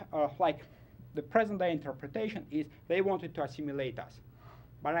not like the present-day interpretation is they wanted to assimilate us.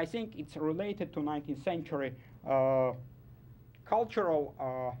 But I think it's related to 19th century cultural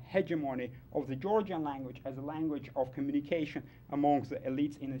hegemony of the Georgian language as a language of communication amongst the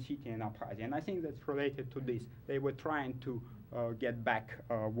elites in Ossetia and Abkhazia. And I think that's related to this. They were trying to get back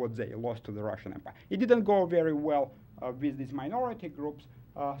what they lost to the Russian Empire. It didn't go very well with these minority groups.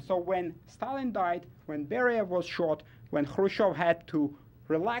 So when Stalin died, when Beria was shot, when Khrushchev had to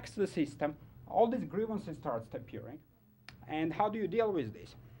relax the system, all these grievances started appearing. And how do you deal with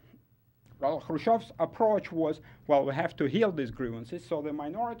this? Well, Khrushchev's approach was, well, we have to heal these grievances. So the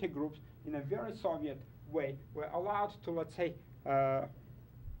minority groups, in a very Soviet way, were allowed to, let's say, I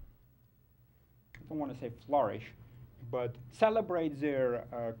don't want to say flourish, but celebrate their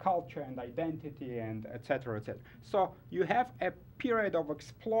culture and identity and et cetera, et cetera. So you have a period of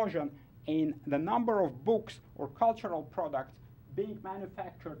explosion in the number of books or cultural products being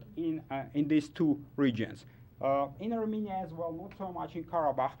manufactured in these two regions. In Armenia as well, not so much in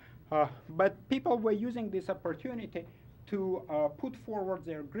Karabakh, but people were using this opportunity to put forward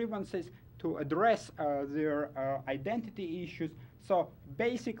their grievances, to address their identity issues. So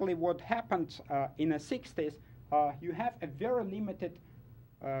basically what happened in the 60s, you have a very limited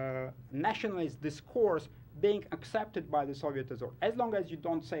nationalist discourse being accepted by the Soviet authorities. As long as you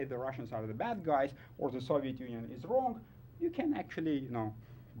don't say the Russians are the bad guys or the Soviet Union is wrong, you can actually,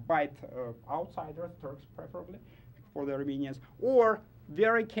 bite outsiders, Turks preferably, for the Armenians, or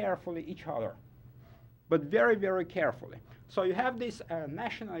very carefully each other, but very, very carefully. So you have this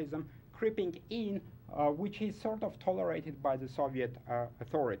nationalism creeping in, which is sort of tolerated by the Soviet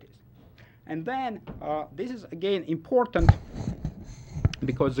authorities. And then this is again important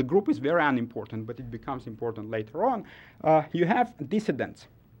because the group is very unimportant, but it becomes important later on. You have dissidents.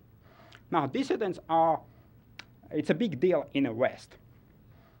 Now, dissidents it's a big deal in the West.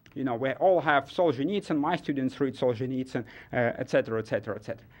 We all have Solzhenitsyn, my students read Solzhenitsyn, et cetera, et cetera, et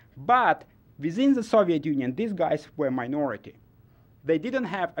cetera. But within the Soviet Union, these guys were minority. They didn't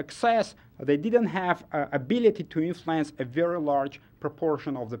have access, they didn't have ability to influence a very large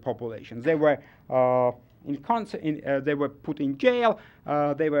proportion of the population. They were they were put in jail,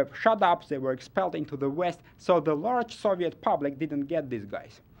 they were shut up, they were expelled into the West, so the large Soviet public didn't get these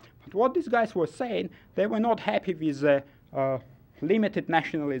guys. But what these guys were saying, they were not happy with the limited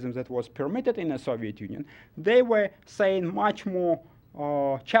nationalism that was permitted in the Soviet Union. They were saying much more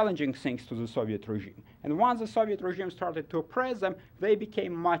challenging things to the Soviet regime. And once the Soviet regime started to oppress them, they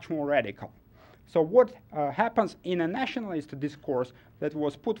became much more radical. So what happens in a nationalist discourse that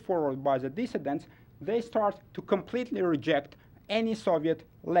was put forward by the dissidents, they start to completely reject any Soviet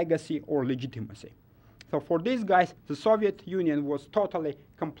legacy or legitimacy. So for these guys, the Soviet Union was totally,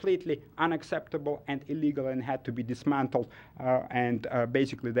 completely unacceptable and illegal and had to be dismantled. And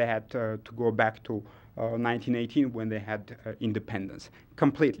basically they had to go back to 1918 when they had independence,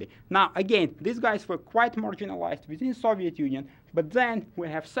 completely. Now, again, these guys were quite marginalized within Soviet Union, but then we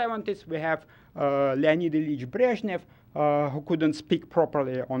have 70s, we have Leonid Ilyich Brezhnev, who couldn't speak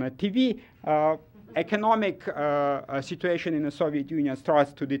properly on a TV. Economic situation in the Soviet Union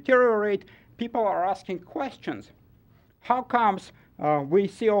starts to deteriorate. People are asking questions. How comes we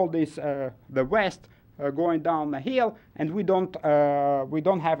see all this, the West going down the hill, and we don't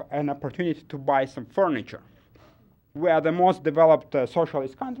have an opportunity to buy some furniture? We are the most developed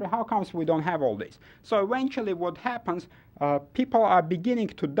socialist country. How comes we don't have all this? So eventually what happens, people are beginning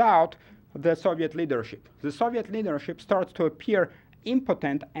to doubt the Soviet leadership. The Soviet leadership starts to appear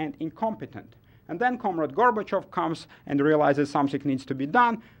impotent and incompetent. And then Comrade Gorbachev comes and realizes something needs to be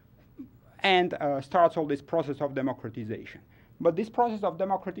done, and starts all this process of democratization. But this process of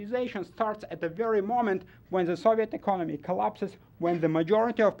democratization starts at the very moment when the Soviet economy collapses, when the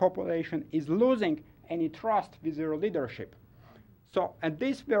majority of population is losing any trust with their leadership. So at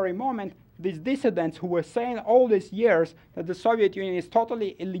this very moment, these dissidents who were saying all these years that the Soviet Union is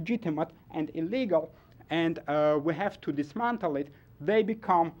totally illegitimate and illegal, and we have to dismantle it, they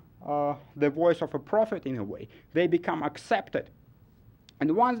become the voice of a prophet in a way. They become accepted.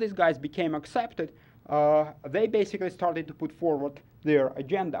 And once these guys became accepted, they basically started to put forward their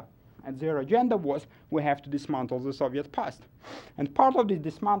agenda. And their agenda was, we have to dismantle the Soviet past. And part of this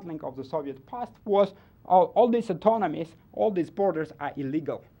dismantling of the Soviet past was all these autonomies, all these borders are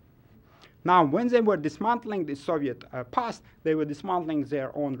illegal. Now, when they were dismantling the Soviet past, they were dismantling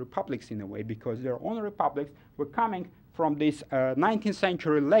their own republics in a way, because their own republics were coming from this 19th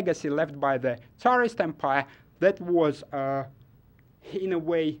century legacy left by the Tsarist Empire that was, in a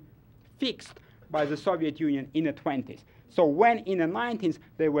way, fixed by the Soviet Union in the 20s. So when in the 19th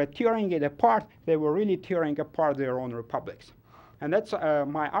they were tearing it apart, they were really tearing apart their own republics. And that's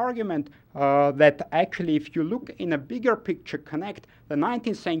my argument that actually if you look in a bigger picture, connect the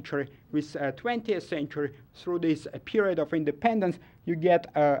 19th century with 20th century through this period of independence, you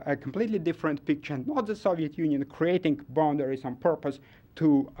get a completely different picture. Not the Soviet Union creating boundaries on purpose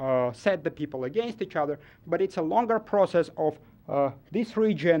to set the people against each other, but it's a longer process of this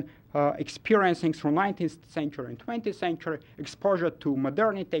region experiencing through 19th century and 20th century exposure to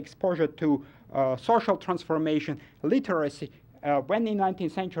modernity, exposure to social transformation, literacy. When in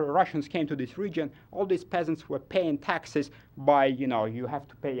 19th century Russians came to this region, all these peasants were paying taxes by, you have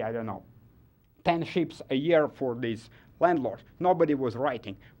to pay, 10 ships a year for these landlords. Nobody was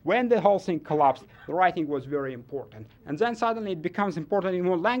writing. When the whole thing collapsed, the writing was very important. And then suddenly it becomes important in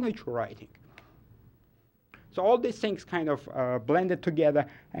what language we're writing. So all these things kind of blended together,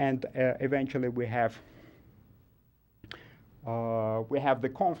 and eventually we have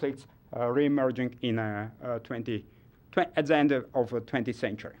the conflicts re-emerging in at the end of the 20th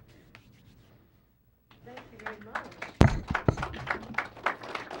century. Thank you very much.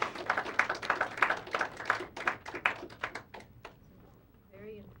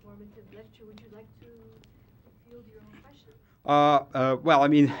 Very informative lecture. Would you like to field your own questions? Well, I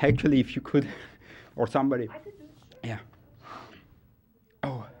mean, actually, if you could, or somebody. I could do it. Sure. Yeah.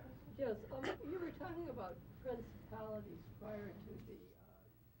 Oh. Yes, you were talking about principalities prior to the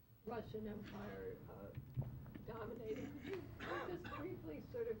Russian Empire dominating. Could you just briefly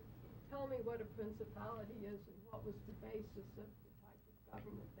sort of tell me what a principality is and what was the basis of the type of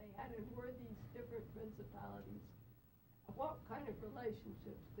government they had, and were these different principalities, what kind of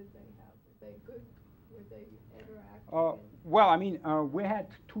relationships did they have? Were they good? Were they interactive? Well, I mean, we had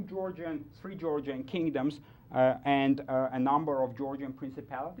three Georgian kingdoms and a number of Georgian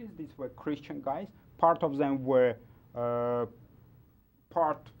principalities. These were Christian guys. Part of them were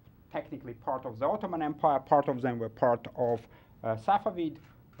technically part of the Ottoman Empire. Part of them were part of Safavid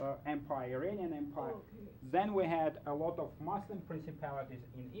Empire, Iranian Empire. Okay. Then we had a lot of Muslim principalities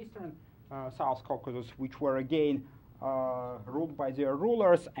in eastern South Caucasus, which were again ruled by their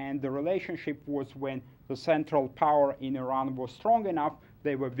rulers, and the relationship was when the central power in Iran was strong enough,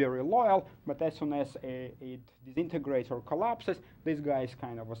 they were very loyal, but as soon as it disintegrates or collapses, these guys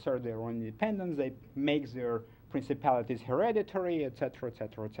kind of assert their own independence, they make their principalities hereditary, etc.,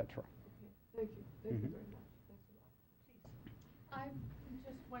 etc., etc. Thank you. Thank you very much. Thanks a lot. Please. I'm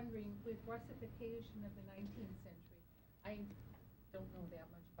just wondering, with Russification of the 19th century, I don't know that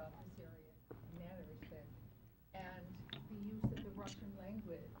much about this area in that respect, and the use of the Russian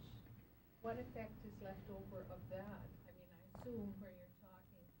language, what effect is left over of that? I mean, I assume where you're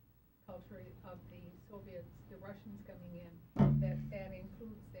talking culture of the Soviets, the Russians coming in, that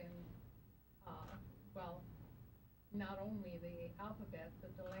includes then, well, not only the alphabet,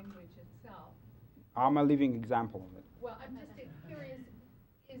 but the language itself. I'm a living example of it. Well, I'm just curious,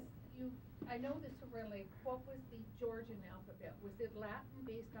 I know the Cyrillic, what was the Georgian alphabet? Was it Latin,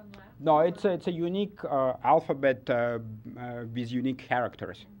 based on Latin? No, it's a unique alphabet with unique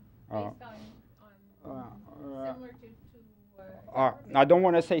characters. Based on similar to I don't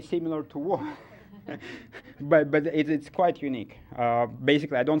want to say similar to what, but it's quite unique.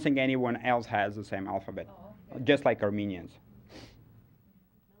 Basically, I don't think anyone else has the same alphabet, just like Armenians.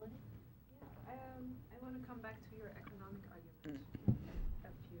 I want to come back to your economic argument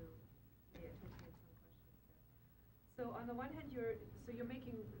after you may some questions there. So on the one hand, you're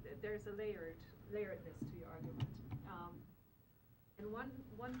making there's a layeredness to your argument, and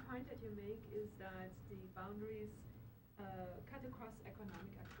one point that you make is that the boundaries cut across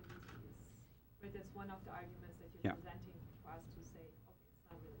economic activities. Right, that's one of the arguments that you're presenting for us to say, okay, it's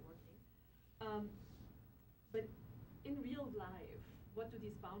not really working. But in real life, what do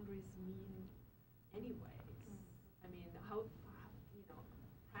these boundaries mean anyways? I mean, how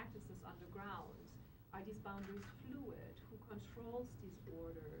practices on the ground, are these boundaries fluid? Who controls these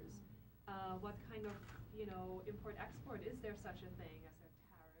borders? What kind of, import-export, is there such a thing as there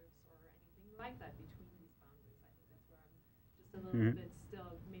tariffs or anything like that between these boundaries? I think that's where I'm just a little bit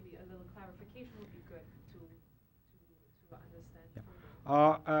still, maybe a little clarification would be good to understand.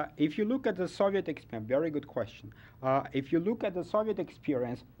 Yeah. If you look at the Soviet experience, very good question. If you look at the Soviet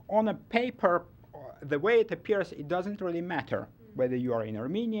experience, on a paper, the way it appears, it doesn't really matter whether you are in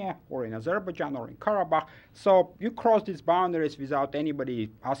Armenia or in Azerbaijan or in Karabakh. So you cross these boundaries without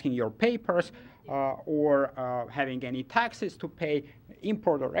anybody asking your papers or having any taxes to pay,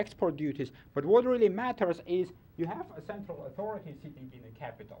 import or export duties. But what really matters is you have a central authority sitting in the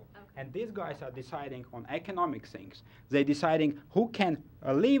capital, and these guys are deciding on economic things. They're deciding who can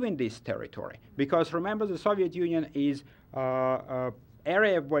live in this territory. Because remember, the Soviet Union is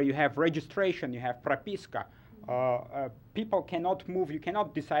area where you have registration, you have propiska. People cannot move. You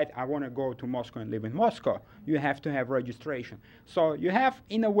cannot decide, I want to go to Moscow and live in Moscow. You have to have registration. So you have,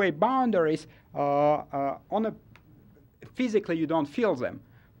 in a way, boundaries. Physically, you don't feel them.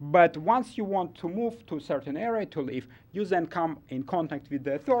 But once you want to move to a certain area to live, you then come in contact with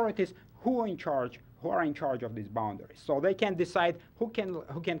the authorities who are in charge of these boundaries. So they can decide who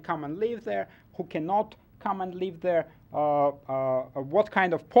can come and live there, who cannot come and live there, what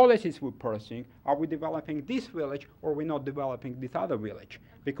kind of policies we're pursuing. Are we developing this village or are we not developing this other village?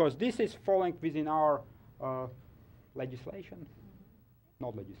 Because this is falling within our legislation,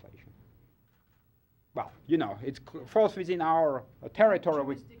 not legislation. Well, you know, it falls within our territory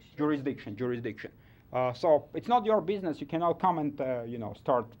with jurisdiction. So it's not your business. You cannot come and,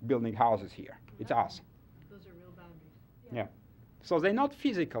 start building houses here. It's us. Those are real boundaries. Yeah. So they're not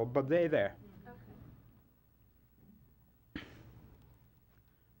physical, but they're there.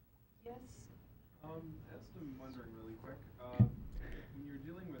 Yes. Just I'm wondering really quick, when you're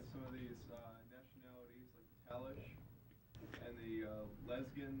dealing with some of these nationalities like the Talish and the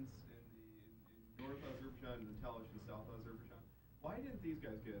Lezgins in North Azerbaijan and the Talish in South Azerbaijan, why didn't these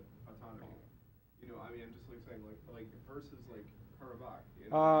guys get autonomy? You know, I mean, I'm just saying like versus like Karabakh. You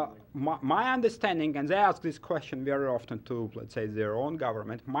know, my understanding, and they ask this question very often to, let's say, their own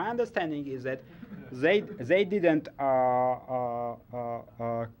government. My understanding is that they didn't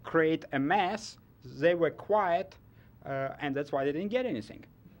create a mess. They were quiet, and that's why they didn't get anything.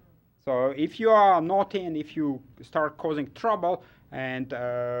 So if you are naughty and if you start causing trouble and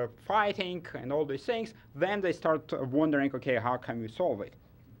fighting and all these things, then they start wondering, okay, how can we solve it?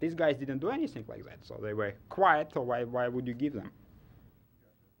 These guys didn't do anything like that, so they were quiet, so why would you give them?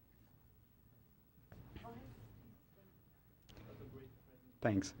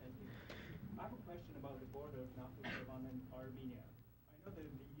 Thanks. I have a question about the border of Nakhchivan and Armenia. I know that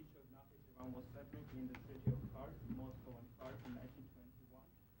the issue of Nakhchivan was settled in the city of Kars, Moscow and Kars in 1921.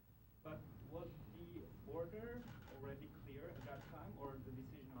 But was the border already clear at that time, or the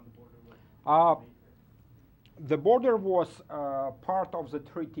decision on the border was later? The border was part of the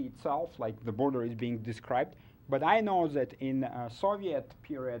treaty itself, like the border is being described. But I know that in Soviet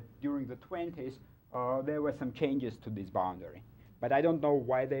period, during the 20s, there were some changes to this boundary. But I don't know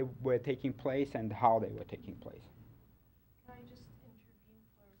why they were taking place and how they were taking place. Can I just intervene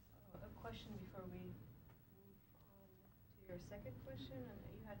for a question before we move on to your second question? And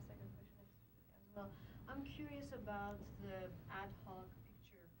you had a second question as well. I'm curious about the ad hoc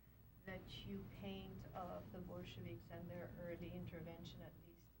picture that you paint of the Bolsheviks and their early intervention, at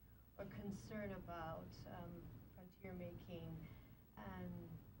least, or concern about frontier making and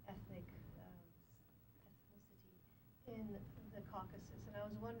ethnicity in the Caucasus. And I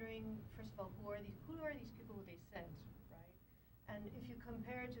was wondering, first of all, who are these people who they sent, right? And if you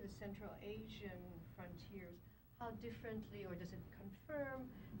compare it to the Central Asian frontiers, how differently, or does it confirm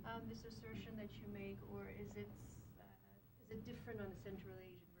this assertion that you make, or is it different on the Central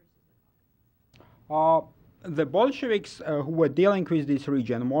Asian versus the Caucasus? The Bolsheviks who were dealing with this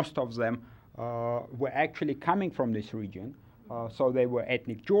region, most of them were actually coming from this region. So they were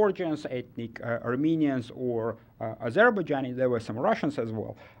ethnic Georgians, ethnic Armenians, or Azerbaijanis. There were some Russians as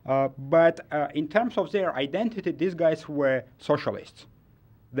well. But in terms of their identity, these guys were socialists.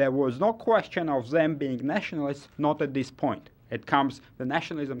 There was no question of them being nationalists, not at this point. The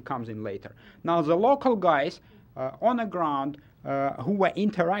nationalism comes in later. Now, the local guys on the ground who were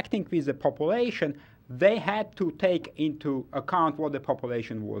interacting with the population, they had to take into account what the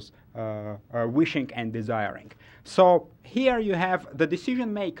population was wishing and desiring. So here you have the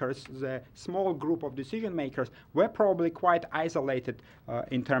decision makers, the small group of decision makers were probably quite isolated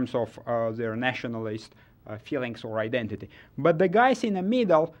in terms of their nationalist feelings or identity. But the guys in the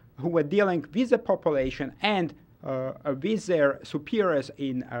middle who were dealing with the population and with their superiors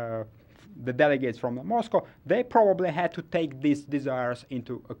in the delegates from Moscow, they probably had to take these desires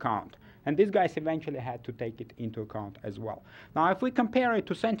into account. And these guys eventually had to take it into account as well. Now, if we compare it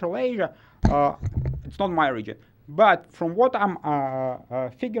to Central Asia, it's not my region, but from what I'm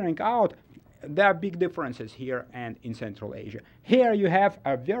figuring out, there are big differences here and in Central Asia. Here you have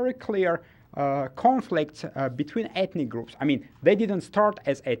a very clear conflicts between ethnic groups. I mean, they didn't start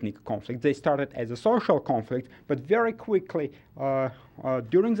as ethnic conflicts, they started as a social conflict, but very quickly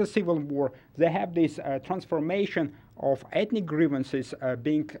during the Civil War, they have this transformation of ethnic grievances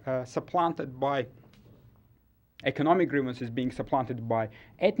being supplanted by economic grievances being supplanted by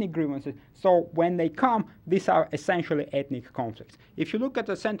ethnic grievances. So when they come, these are essentially ethnic conflicts. If you look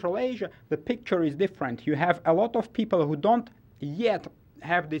at Central Asia, the picture is different. You have a lot of people who don't yet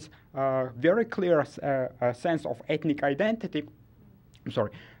have this very clear sense of ethnic identity. I'm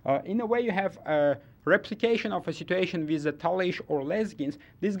sorry. In a way, you have a replication of a situation with the Talish or Lezgins.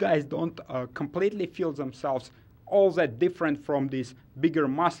 These guys don't completely feel themselves all that different from this bigger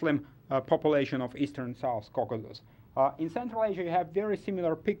Muslim population of Eastern South Caucasus. In Central Asia, you have very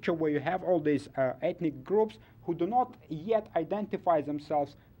similar picture where you have all these ethnic groups who do not yet identify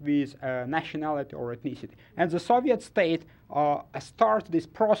themselves with nationality or ethnicity. And the Soviet state starts this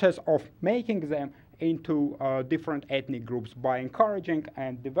process of making them into different ethnic groups by encouraging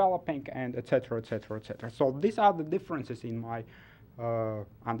and developing and etc., etc., etc. So these are the differences in my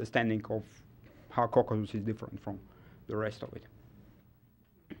understanding of how Caucasus is different from the rest of it.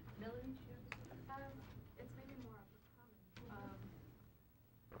 It's maybe more of a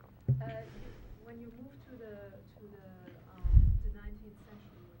comment. When you move to the 19th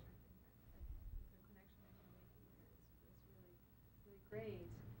century, which I think the connection that you're making is really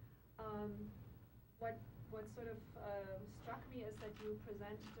great. What sort of struck me is that you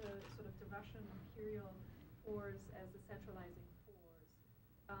present sort of the Russian imperial force as a centralizing force.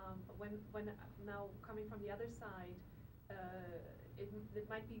 When now coming from the other side, it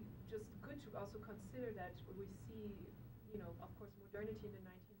might be just good to also consider that we see, of course, modernity in the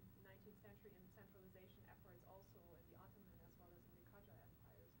 19th century and centralization efforts also in the Ottoman as well as in the Qajar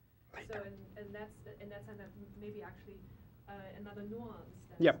empires. So, and that's maybe actually another nuance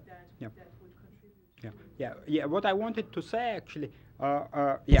that would contribute. Yeah. What I wanted to say actually,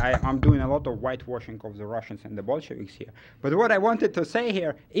 I'm doing a lot of whitewashing of the Russians and the Bolsheviks here. But what I wanted to say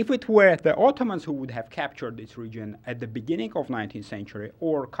here, if it were the Ottomans who would have captured this region at the beginning of 19th century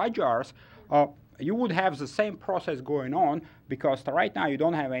or Qajars, you would have the same process going on, because right now you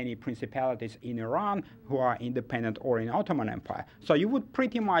don't have any principalities in Iran who are independent or in Ottoman Empire. So you would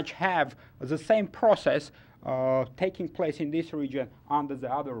pretty much have the same process taking place in this region under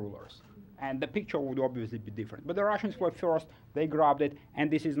the other rulers. And the picture would obviously be different. But the Russians were first, they grabbed it,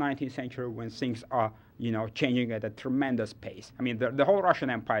 and this is 19th century when things are, changing at a tremendous pace. I mean, the whole Russian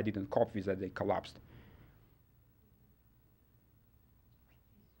Empire didn't cope with that, they collapsed.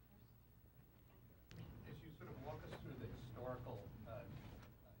 As you sort of walk us through the historical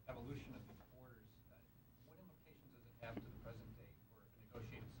evolution of these borders, what implications does it have to the present day for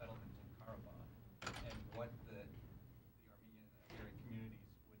negotiated settlements in Karabakh, and what the Armenian and Azeri communities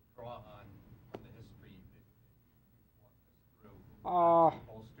would draw on from the history that you walked us through to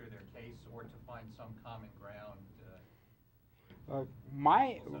bolster their case or to find some common ground?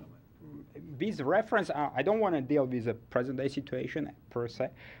 With reference, I don't want to deal with the present-day situation per se,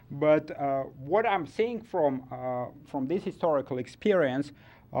 but what I'm seeing from this historical experience,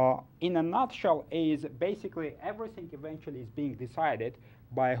 in a nutshell, is basically everything eventually is being decided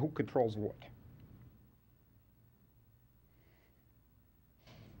by who controls what.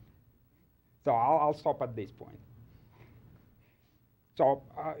 So I'll stop at this point. So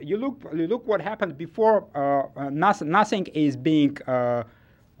you look what happened before. Nothing is being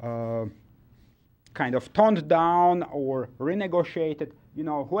kind of toned down or renegotiated.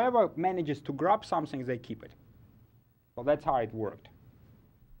 Whoever manages to grab something, they keep it. So that's how it worked.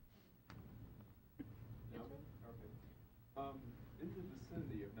 In the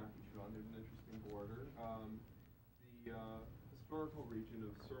vicinity of Nakhchivan, there's an interesting border. The historical region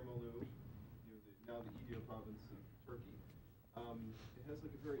of Surmalu, now the Idil province of Turkey. It has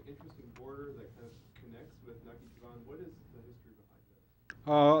like a very interesting border that kind of connects with Nakhchivan. What is the history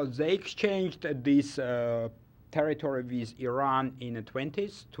behind this? They exchanged this territory with Iran in the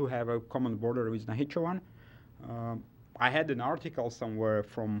 20s to have a common border with Nakhchivan. I had an article somewhere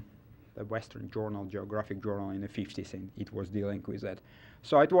from the Western Journal, Geographic Journal, in the 50s, and it was dealing with that.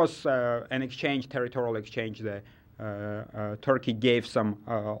 So it was an exchange, territorial exchange. Turkey gave some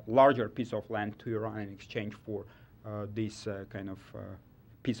larger piece of land to Iran in exchange for this kind of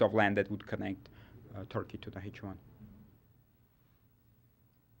piece of land that would connect Turkey to Nakhchivan.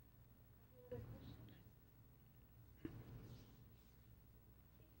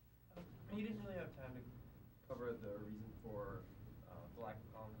 You didn't really have time to cover the reason for the lack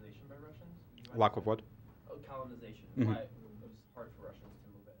of colonization by Russians. Lack of what? Colonization. Mm-hmm. Why it was hard for Russians to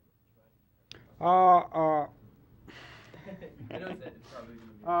move in, right? I know it's probably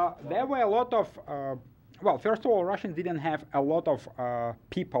going to be. There were a lot of, well, first of all, Russians didn't have a lot of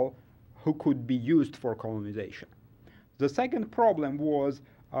people who could be used for colonization. The second problem was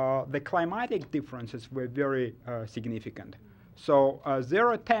the climatic differences were very significant. So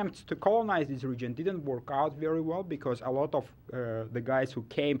their attempts to colonize this region didn't work out very well because a lot of the guys who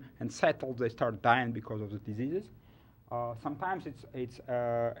came and settled, they started dying because of the diseases. Sometimes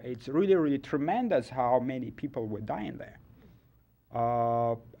it's really, really tremendous how many people were dying there.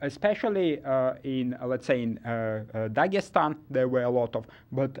 Especially in, let's say, in Dagestan, there were a lot of,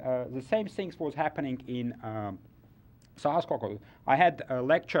 but the same things was happening in South Caucasus. I had a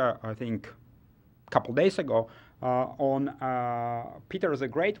lecture, I think, a couple days ago on Peter the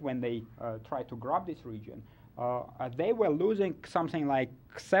Great when they tried to grab this region. They were losing something like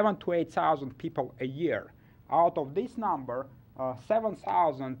 7,000 to 8,000 people a year. Out of this number,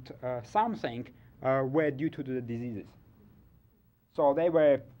 7,000 something were due to the diseases. So they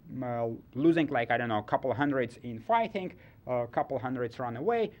were losing, like, I don't know, a couple hundreds in fighting, a couple hundreds ran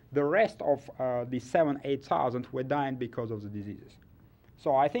away. The rest of the 8,000 were dying because of the diseases.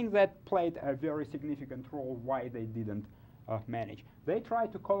 So I think that played a very significant role why they didn't manage. They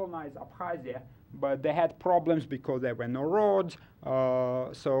tried to colonize Abkhazia, but they had problems because there were no roads.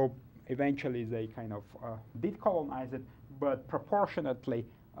 So eventually they kind of did colonize it, but proportionately,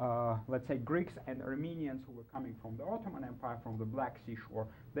 let's say Greeks and Armenians who were coming from the Ottoman Empire, from the Black Sea shore,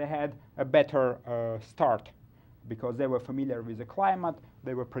 they had a better start because they were familiar with the climate,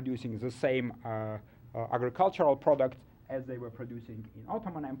 they were producing the same agricultural products as they were producing in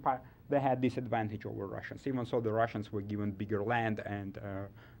Ottoman Empire. They had this advantage over Russians, even so the Russians were given bigger land and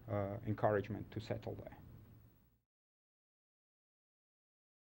encouragement to settle there.